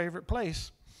became my favorite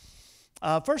place.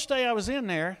 First day I was in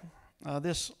there,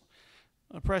 this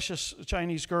precious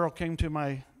Chinese girl came to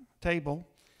my table.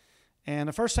 And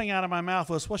the first thing out of my mouth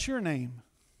was, what's your name?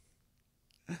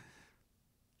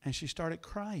 And she started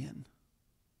crying.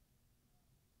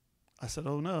 I said,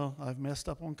 oh no, I've messed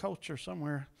up on culture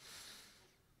somewhere.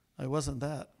 It wasn't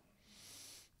that.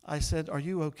 I said, are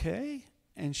you okay?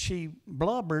 And she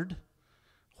blubbered,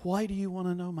 why do you want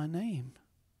to know my name?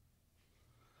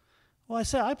 Well, I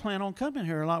said, I plan on coming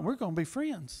here a lot. We're going to be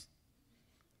friends.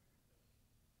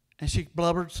 And she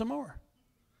blubbered some more.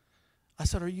 I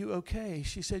said, "Are you okay?"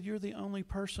 She said, "You're the only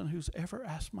person who's ever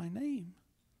asked my name.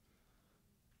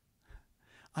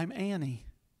 I'm Annie."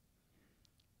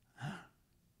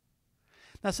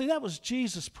 Now, see, that was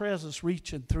Jesus' presence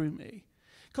reaching through me,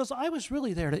 because I was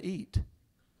really there to eat,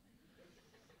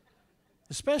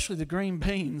 especially the green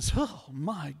beans. Oh,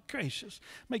 my gracious.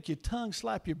 Make your tongue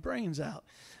slap your brains out.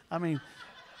 I mean,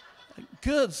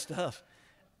 good stuff.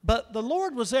 But the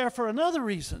Lord was there for another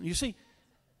reason. You see,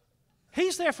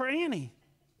 He's there for Annie,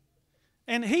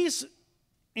 and He's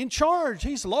in charge.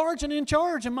 He's large and in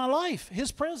charge in my life,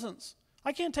 His presence.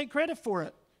 I can't take credit for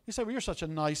it. You say, "Well, you're such a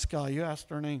nice guy. You asked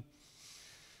her name."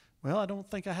 Well, I don't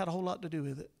think I had a whole lot to do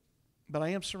with it, but I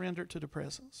am surrendered to the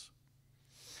presence.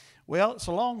 Well, it's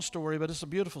a long story, but it's a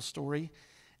beautiful story.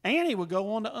 Annie would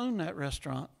go on to own that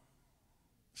restaurant.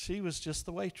 She was just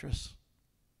the waitress.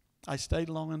 I stayed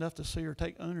long enough to see her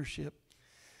take ownership.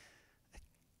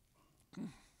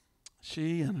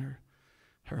 She and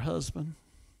her husband.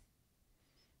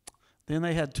 Then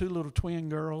they had 2 little twin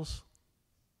girls.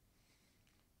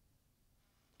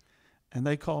 And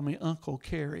they called me Uncle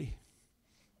Carrie.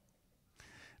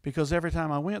 Because every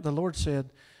time I went, the Lord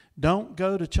said, "Don't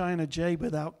go to China J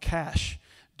without cash.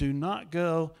 Do not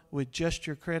go with just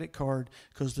your credit card,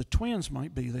 because the twins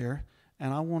might be there,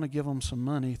 and I want to give them some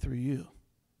money through you."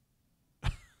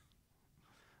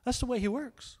 That's the way He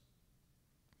works.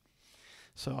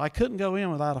 So I couldn't go in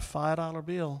without a $5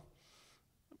 bill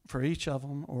for each of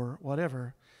them or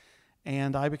whatever,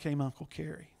 and I became Uncle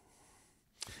Carrie.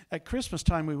 At Christmas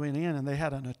time, we went in, and they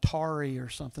had an Atari or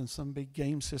something, some big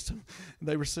game system.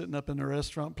 They were sitting up in the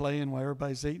restaurant playing while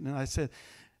everybody's eating, and I said,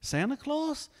 "Santa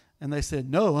Claus?" And they said,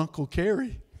 "No, Uncle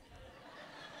Carrie."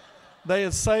 They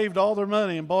had saved all their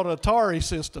money and bought an Atari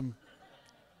system.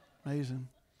 Amazing.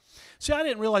 See, I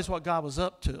didn't realize what God was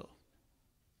up to,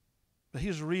 but He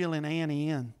was reeling Annie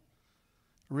in,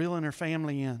 reeling her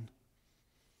family in.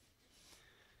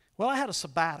 Well, I had a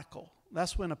sabbatical.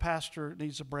 That's when a pastor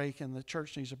needs a break and the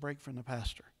church needs a break from the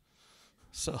pastor.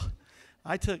 So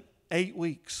I took 8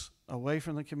 weeks away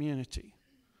from the community.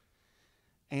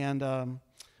 And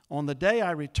on the day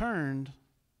I returned,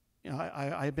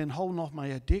 I had been holding off my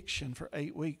addiction for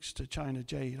 8 weeks to China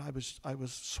Jade. I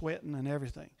was sweating and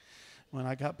everything when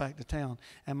I got back to town.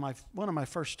 And one of my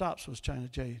first stops was China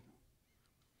Jade.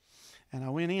 And I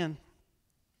went in,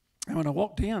 and when I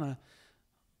walked in,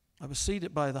 I was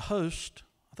seated by the host.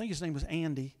 I think his name was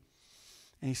Andy,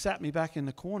 and he sat me back in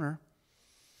the corner,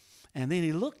 and then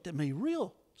he looked at me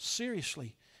real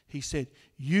seriously. He said,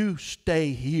 "You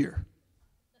stay here."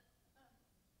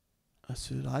 I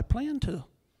said, "I plan to."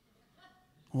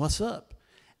 "What's up?"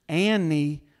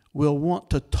 "Annie will want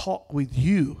to talk with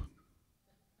you."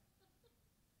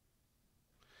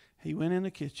 He went in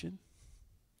the kitchen.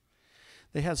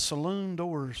 They had saloon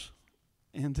doors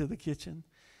into the kitchen.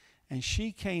 And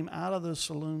she came out of the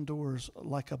saloon doors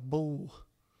like a bull,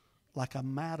 like a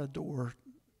matador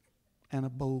and a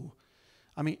bull.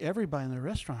 I mean, everybody in the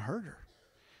restaurant heard her.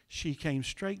 She came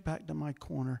straight back to my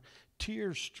corner,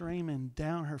 tears streaming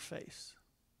down her face.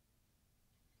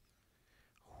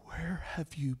 "Where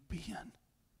have you been?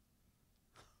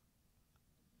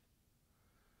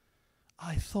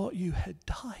 I thought you had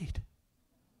died."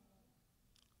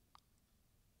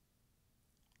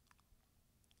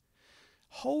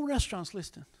 Whole restaurant's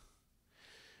listening.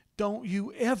 "Don't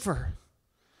you ever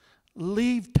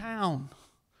leave town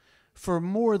for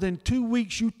more than 2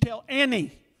 weeks. You tell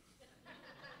Annie."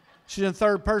 She's in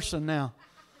third person now.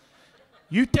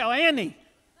 "You tell Annie."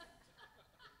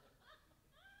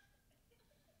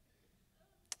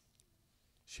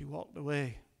 She walked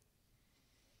away.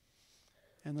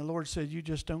 And the Lord said, "You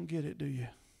just don't get it, do you?"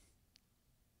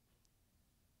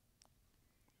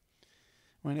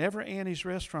 Whenever Annie's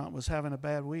restaurant was having a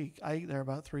bad week, I ate there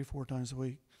about 3-4 times a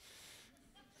week.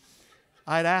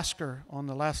 I'd ask her on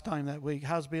the last time that week,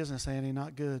 "How's business, Annie?"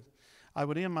 "Not good." I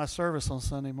would end my service on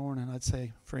Sunday morning. I'd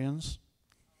say, "Friends,"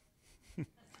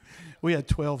 we had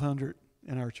 1,200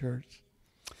 in our church.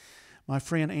 "My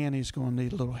friend Annie's going to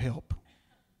need a little help."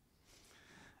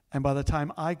 And by the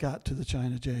time I got to the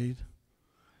China Jade,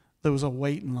 there was a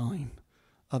waiting line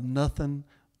of nothing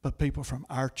but people from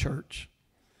our church.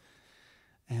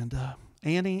 And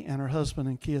Annie and her husband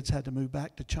and kids had to move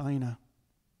back to China.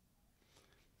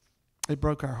 It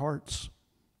broke our hearts.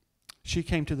 She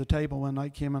came to the table one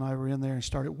night, Kim and I were in there, and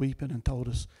started weeping and told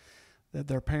us that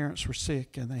their parents were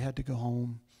sick and they had to go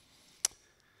home.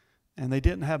 And they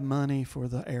didn't have money for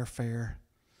the airfare.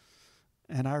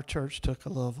 And our church took a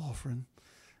love offering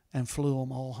and flew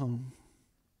them all home.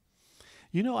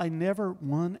 You know, I never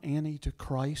won Annie to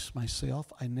Christ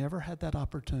myself. I never had that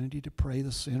opportunity to pray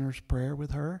the sinner's prayer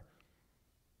with her.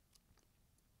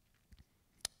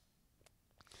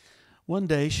 One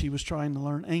day she was trying to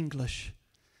learn English,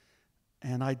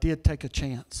 and I did take a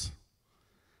chance.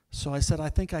 So I said, I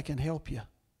think I can help you.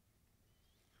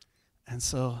 And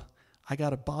so I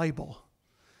got a Bible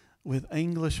with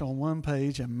English on one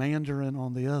page and Mandarin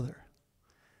on the other.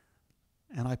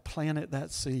 And I planted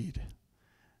that seed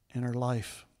in her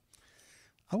life.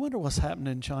 I wonder what's happened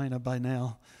in China by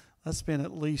now. That's been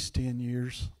at least 10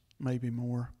 years, maybe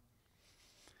more.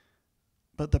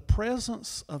 But the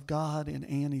presence of God in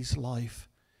Annie's life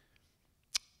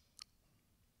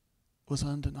was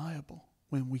undeniable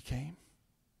when we came.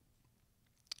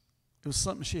 It was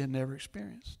something she had never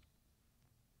experienced.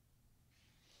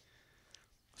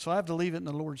 So I have to leave it in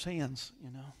the Lord's hands,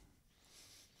 you know.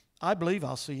 I believe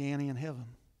I'll see Annie in heaven,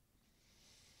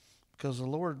 because the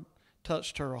Lord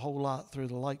touched her a whole lot through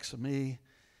the likes of me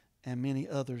and many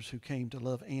others who came to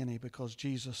love Annie because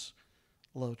Jesus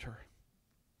loved her.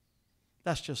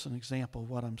 That's just an example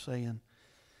of what I'm saying.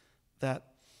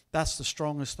 That's the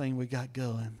strongest thing we got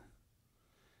going,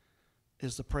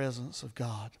 is the presence of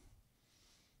God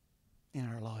in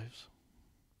our lives.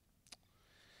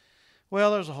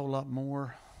 Well, there's a whole lot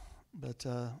more, but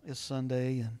it's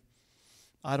Sunday, and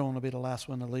I don't want to be the last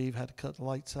one to leave. Had to cut the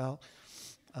lights out,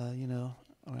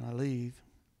 when I leave.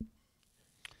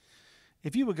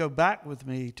 If you would go back with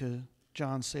me to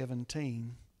John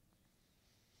 17,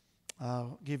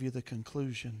 I'll give you the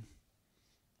conclusion.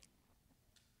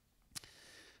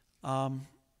 We're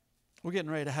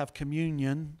getting ready to have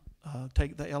communion,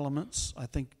 take the elements. I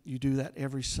think you do that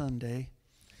every Sunday.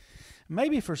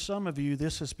 Maybe for some of you,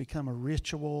 this has become a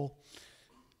ritual,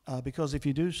 because if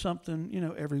you do something,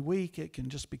 every week, it can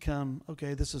just become,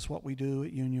 okay, this is what we do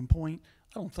at Union Point.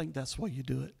 I don't think that's why you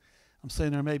do it. I'm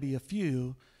saying there may be a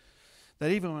few that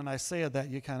even when I said that,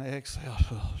 you kind of exhale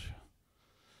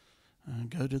and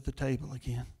go to the table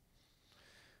again.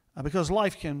 Because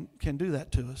life can do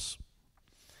that to us.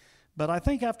 But I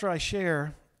think after I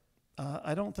share,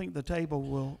 I don't think the table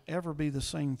will ever be the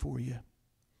same for you.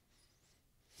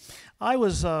 I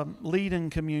was leading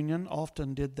communion,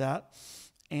 often did that.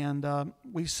 And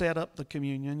we set up the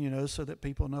communion, so that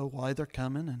people know why they're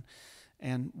coming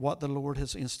and what the Lord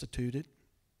has instituted.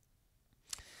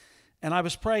 And I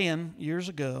was praying years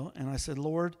ago, and I said,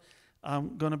 Lord,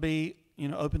 I'm going to be,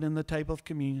 opening the table of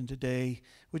communion today.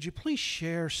 Would you please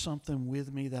share something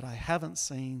with me that I haven't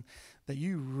seen, that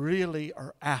you really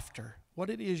are after? What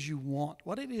it is you want,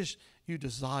 what it is you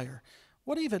desire.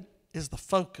 What even is the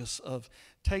focus of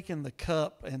taking the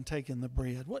cup and taking the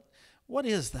bread? What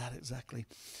is that exactly?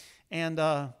 And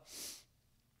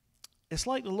it's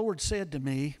like the Lord said to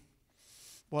me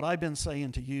what I've been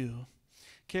saying to you.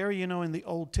 Carrie, in the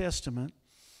Old Testament,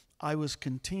 I was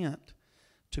content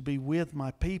to be with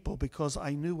my people because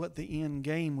I knew what the end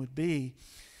game would be.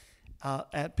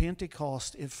 At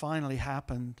Pentecost, it finally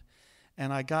happened,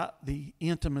 and I got the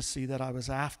intimacy that I was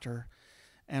after.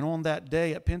 And on that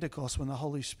day at Pentecost, when the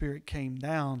Holy Spirit came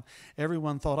down,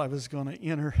 everyone thought I was going to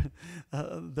enter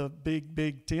the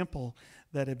big temple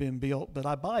that had been built. But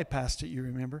I bypassed it, you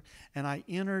remember, and I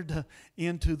entered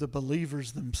into the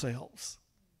believers themselves.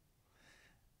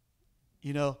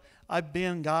 I've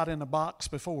been God in a box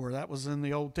before. That was in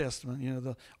the Old Testament,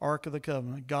 the Ark of the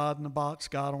Covenant, God in a box,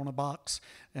 God on a box.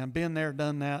 And I've been there,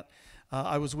 done that.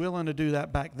 I was willing to do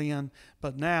that back then,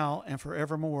 but now and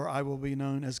forevermore, I will be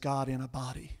known as God in a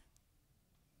body.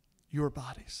 Your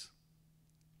bodies.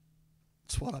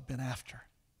 It's what I've been after.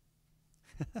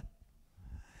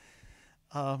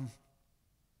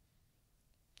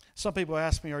 Some people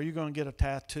ask me, are you going to get a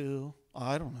tattoo?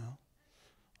 I don't know.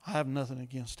 I have nothing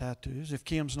against tattoos. If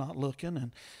Kim's not looking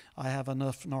and I have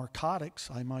enough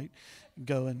narcotics, I might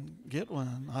go and get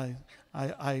one.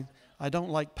 I don't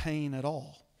like pain at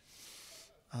all.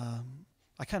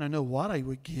 I kind of know what I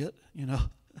would get,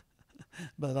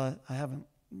 but I haven't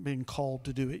been called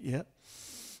to do it yet,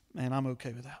 and I'm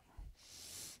okay with that.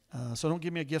 So don't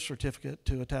give me a gift certificate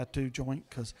to a tattoo joint,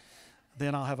 because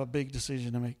then I'll have a big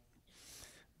decision to make.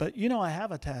 But I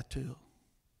have a tattoo,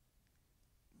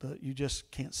 but you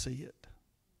just can't see it.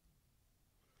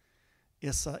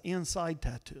 It's an inside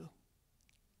tattoo.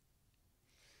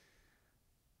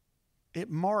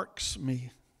 It marks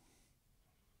me.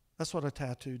 That's what a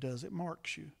tattoo does. It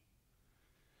marks you.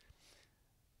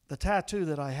 The tattoo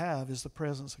that I have is the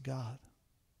presence of God.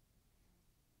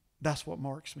 That's what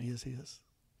marks me, is His.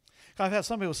 I've had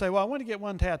some people say, well, I want to get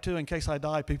one tattoo in case I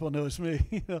die, people know it's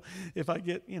me. If I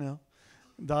get,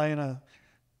 die in a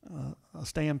a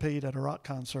stampede at a rock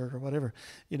concert or whatever.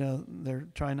 You know, they're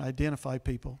trying to identify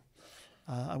people.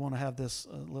 I want to have this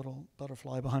little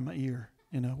butterfly behind my ear,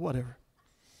 you know, whatever.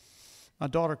 My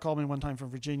daughter called me one time from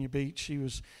Virginia Beach. She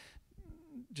was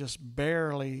just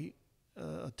barely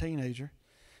a teenager.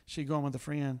 She'd gone with a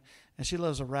friend, and she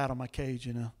loves a rat on my cage,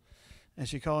 you know. And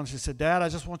she called and she said, "Dad, I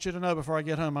just want you to know before I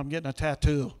get home, I'm getting a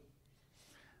tattoo."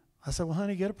 I said, "Well,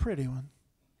 honey, get a pretty one."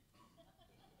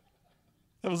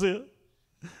 That was it.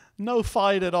 No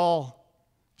fight at all.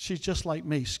 She's just like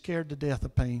me, scared to death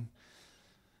of pain.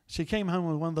 She came home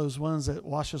with one of those ones that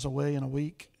washes away in a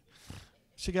week.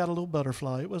 She got a little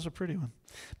butterfly. It was a pretty one.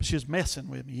 But she was messing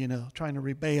with me, you know, trying to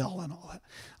rebel and all that.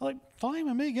 I'm like, fine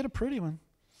with me, get a pretty one.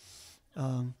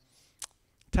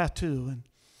 Tattoo. And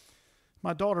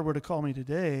my daughter were to call me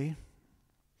today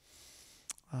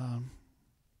and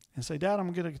say, "Dad,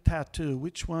 I'm going to get a tattoo.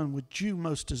 Which one would you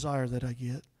most desire that I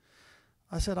get?"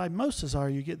 I said, "I most desire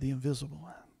you get the invisible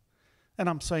one." And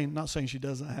I'm not saying she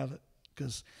doesn't have it,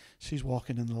 because she's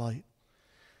walking in the light.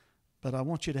 But I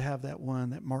want you to have that one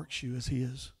that marks you as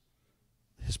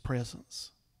his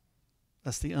presence.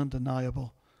 That's the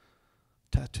undeniable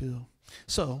tattoo.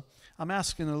 So I'm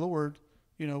asking the Lord,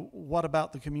 you know, what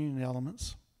about the communion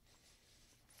elements?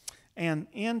 And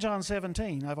in John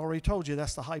 17, I've already told you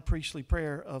that's the high priestly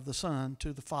prayer of the Son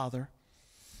to the Father.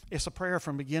 It's a prayer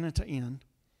from beginning to end.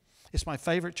 It's my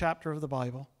favorite chapter of the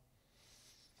Bible.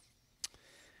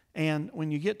 And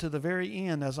when you get to the very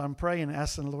end, as I'm praying,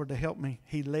 asking the Lord to help me,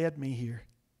 He led me here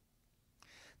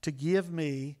to give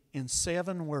me in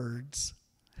 7 words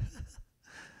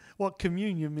what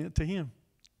communion meant to Him,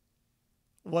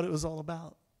 what it was all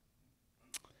about.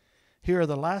 Here are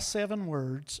the last 7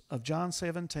 words of John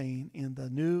 17 in the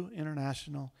New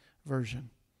International Version.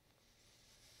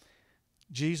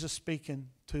 Jesus speaking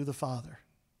to the Father,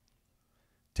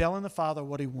 telling the Father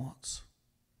what He wants,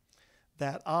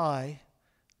 that I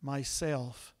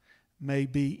myself may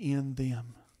be in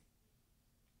them.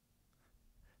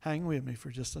 Hang with me for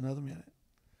just another minute.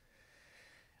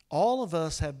 All of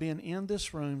us have been in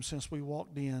this room since we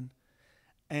walked in,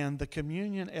 and the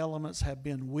communion elements have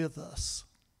been with us.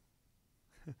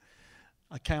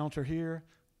 A counter here,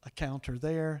 a counter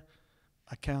there,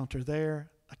 a counter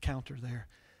there, a counter there.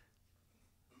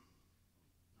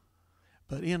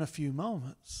 But in a few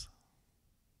moments,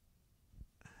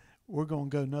 we're going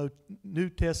to go New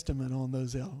Testament on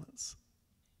those elements.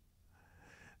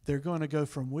 They're going to go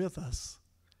from with us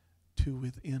to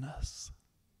within us.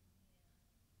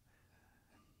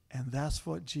 And that's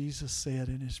what Jesus said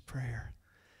in His prayer,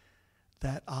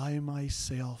 that I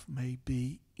myself may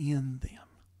be in them.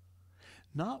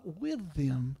 Not with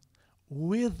them,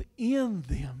 within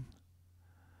them.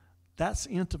 That's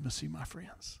intimacy, my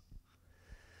friends.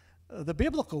 The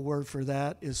biblical word for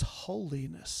that is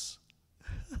holiness.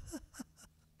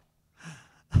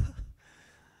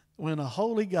 When a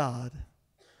holy God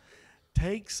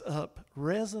takes up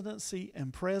residency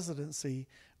and presidency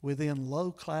within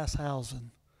low-class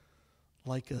housing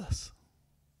like us,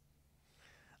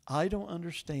 I don't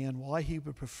understand why He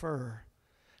would prefer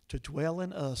to dwell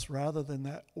in us rather than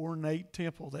that ornate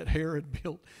temple that Herod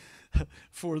built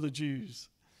for the Jews.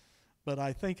 But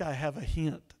I think I have a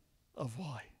hint of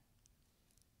why.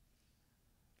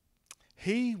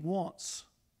 He wants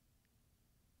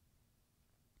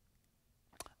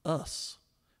us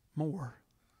more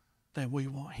than we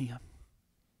want Him.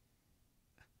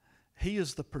 He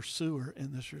is the pursuer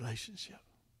in this relationship.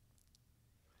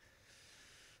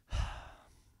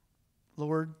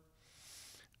 Lord,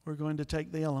 we're going to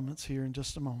take the elements here in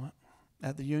just a moment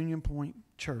at the Union Point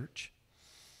Church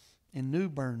in New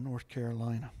Bern, North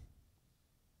Carolina.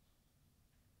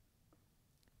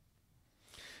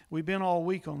 We've been all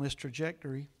week on this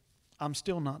trajectory. I'm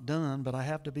still not done, but I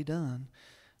have to be done.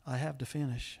 I have to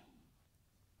finish.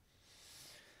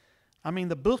 I mean,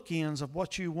 the bookends of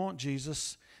what you want,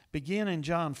 Jesus, begin in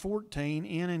John 14,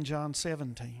 end in John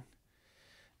 17.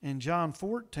 In John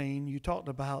 14, you talked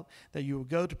about that you will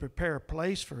go to prepare a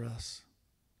place for us.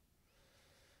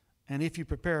 And if you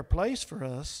prepare a place for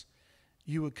us,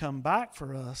 you would come back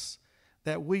for us,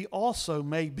 that we also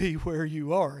may be where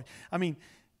you are. I mean,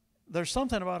 there's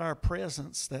something about our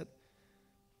presence that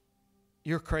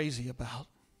you're crazy about.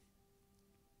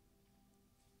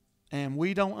 And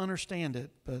we don't understand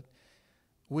it, but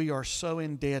we are so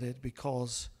indebted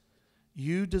because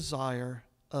you desire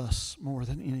us more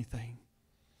than anything.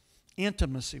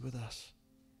 Intimacy with us.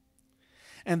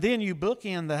 And then you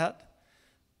bookend that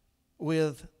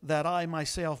with that I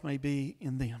myself may be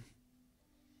in them.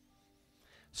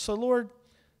 So Lord,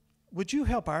 would you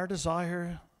help our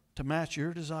desire to match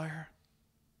your desire?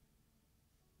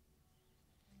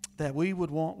 that we would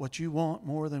want what you want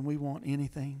more than we want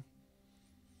anything.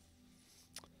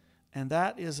 And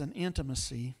that is an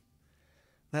intimacy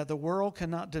that the world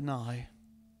cannot deny.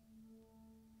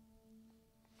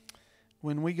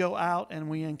 When we go out and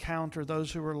we encounter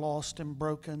those who are lost and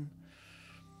broken,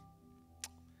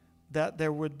 that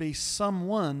there would be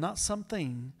someone, not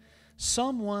something,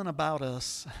 someone about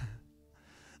us,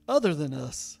 other than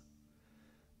us,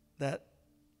 that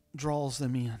draws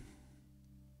them in.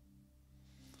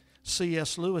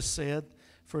 C.S. Lewis said,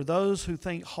 for those who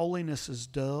think holiness is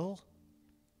dull,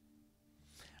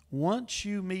 once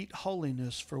you meet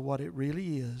holiness for what it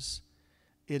really is,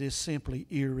 it is simply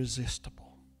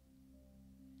irresistible.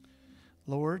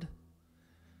 Lord,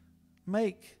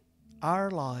 make our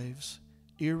lives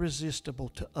irresistible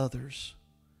to others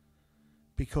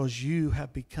because you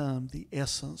have become the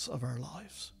essence of our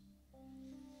lives.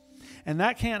 And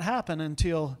that can't happen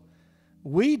until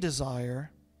we desire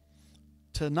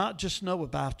to not just know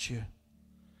about you,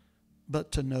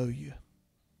 but to know you.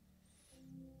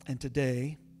 And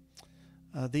today,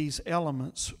 these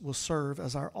elements will serve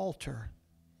as our altar.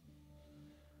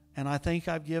 And I think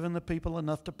I've given the people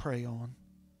enough to pray on.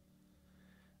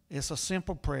 It's a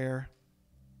simple prayer.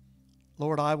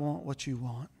 Lord, I want what you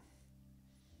want.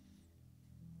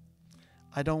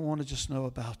 I don't want to just know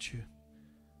about you.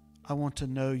 I want to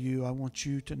know you. I want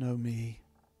you to know me.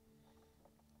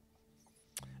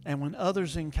 And when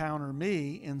others encounter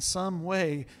me in some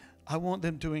way, I want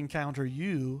them to encounter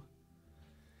you.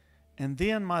 And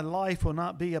then my life will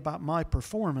not be about my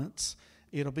performance.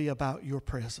 It'll be about your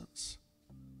presence.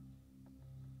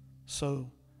 So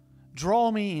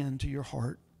draw me into your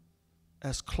heart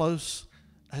as close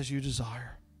as you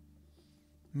desire.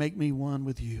 Make me one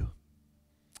with you.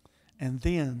 And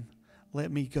then let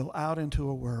me go out into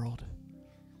a world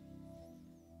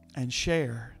and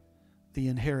share the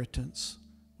inheritance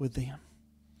with them.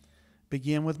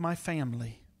 Begin with my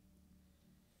family,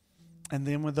 and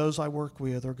then with those I work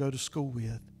with or go to school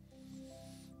with,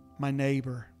 my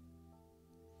neighbor.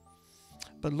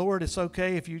 But Lord, it's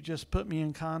okay if you just put me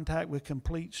in contact with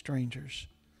complete strangers.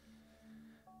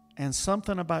 And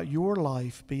something about your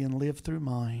life being lived through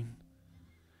mine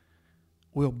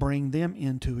will bring them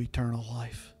into eternal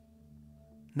life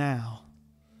now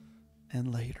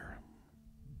and later.